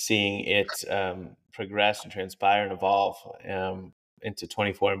seeing it progress and transpire and evolve into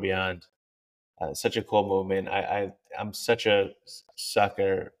 24 and beyond. Such a cool movement. I'm such a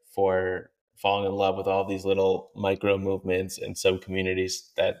sucker for falling in love with all these little micro movements and sub communities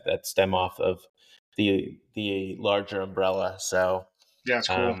that stem off of the larger umbrella. So yeah, it's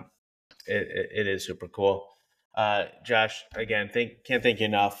cool. It is super cool. Josh, again, can't thank you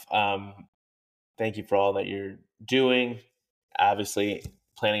enough. Thank you for all that you're doing. Obviously,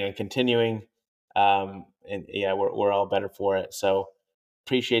 planning on continuing. And yeah, we're all better for it. So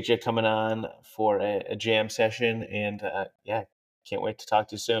appreciate you coming on for a jam session. And yeah, can't wait to talk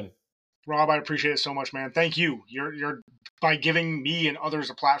to you soon. Rob, I appreciate it so much, man. Thank you. You're by giving me and others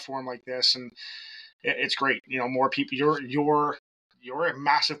a platform like this, and it's great. More people. You're a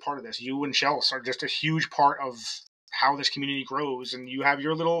massive part of this. You and Chels are just a huge part of how this community grows, and you have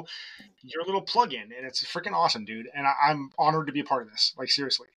your little plug-in, and it's freaking awesome, dude. And I'm honored to be a part of this. Like,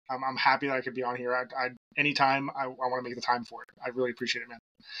 seriously, I'm happy that I could be on here. Anytime I want to make the time for it. I really appreciate it, man.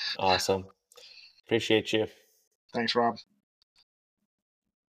 Awesome. Appreciate you. Thanks, Rob.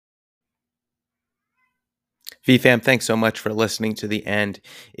 VFam, thanks so much for listening to the end.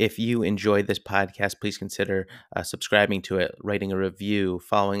 If you enjoyed this podcast, please consider subscribing to it, writing a review,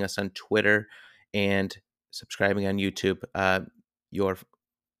 following us on Twitter, and subscribing on YouTube. Your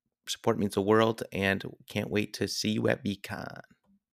support means the world, and can't wait to see you at VCon.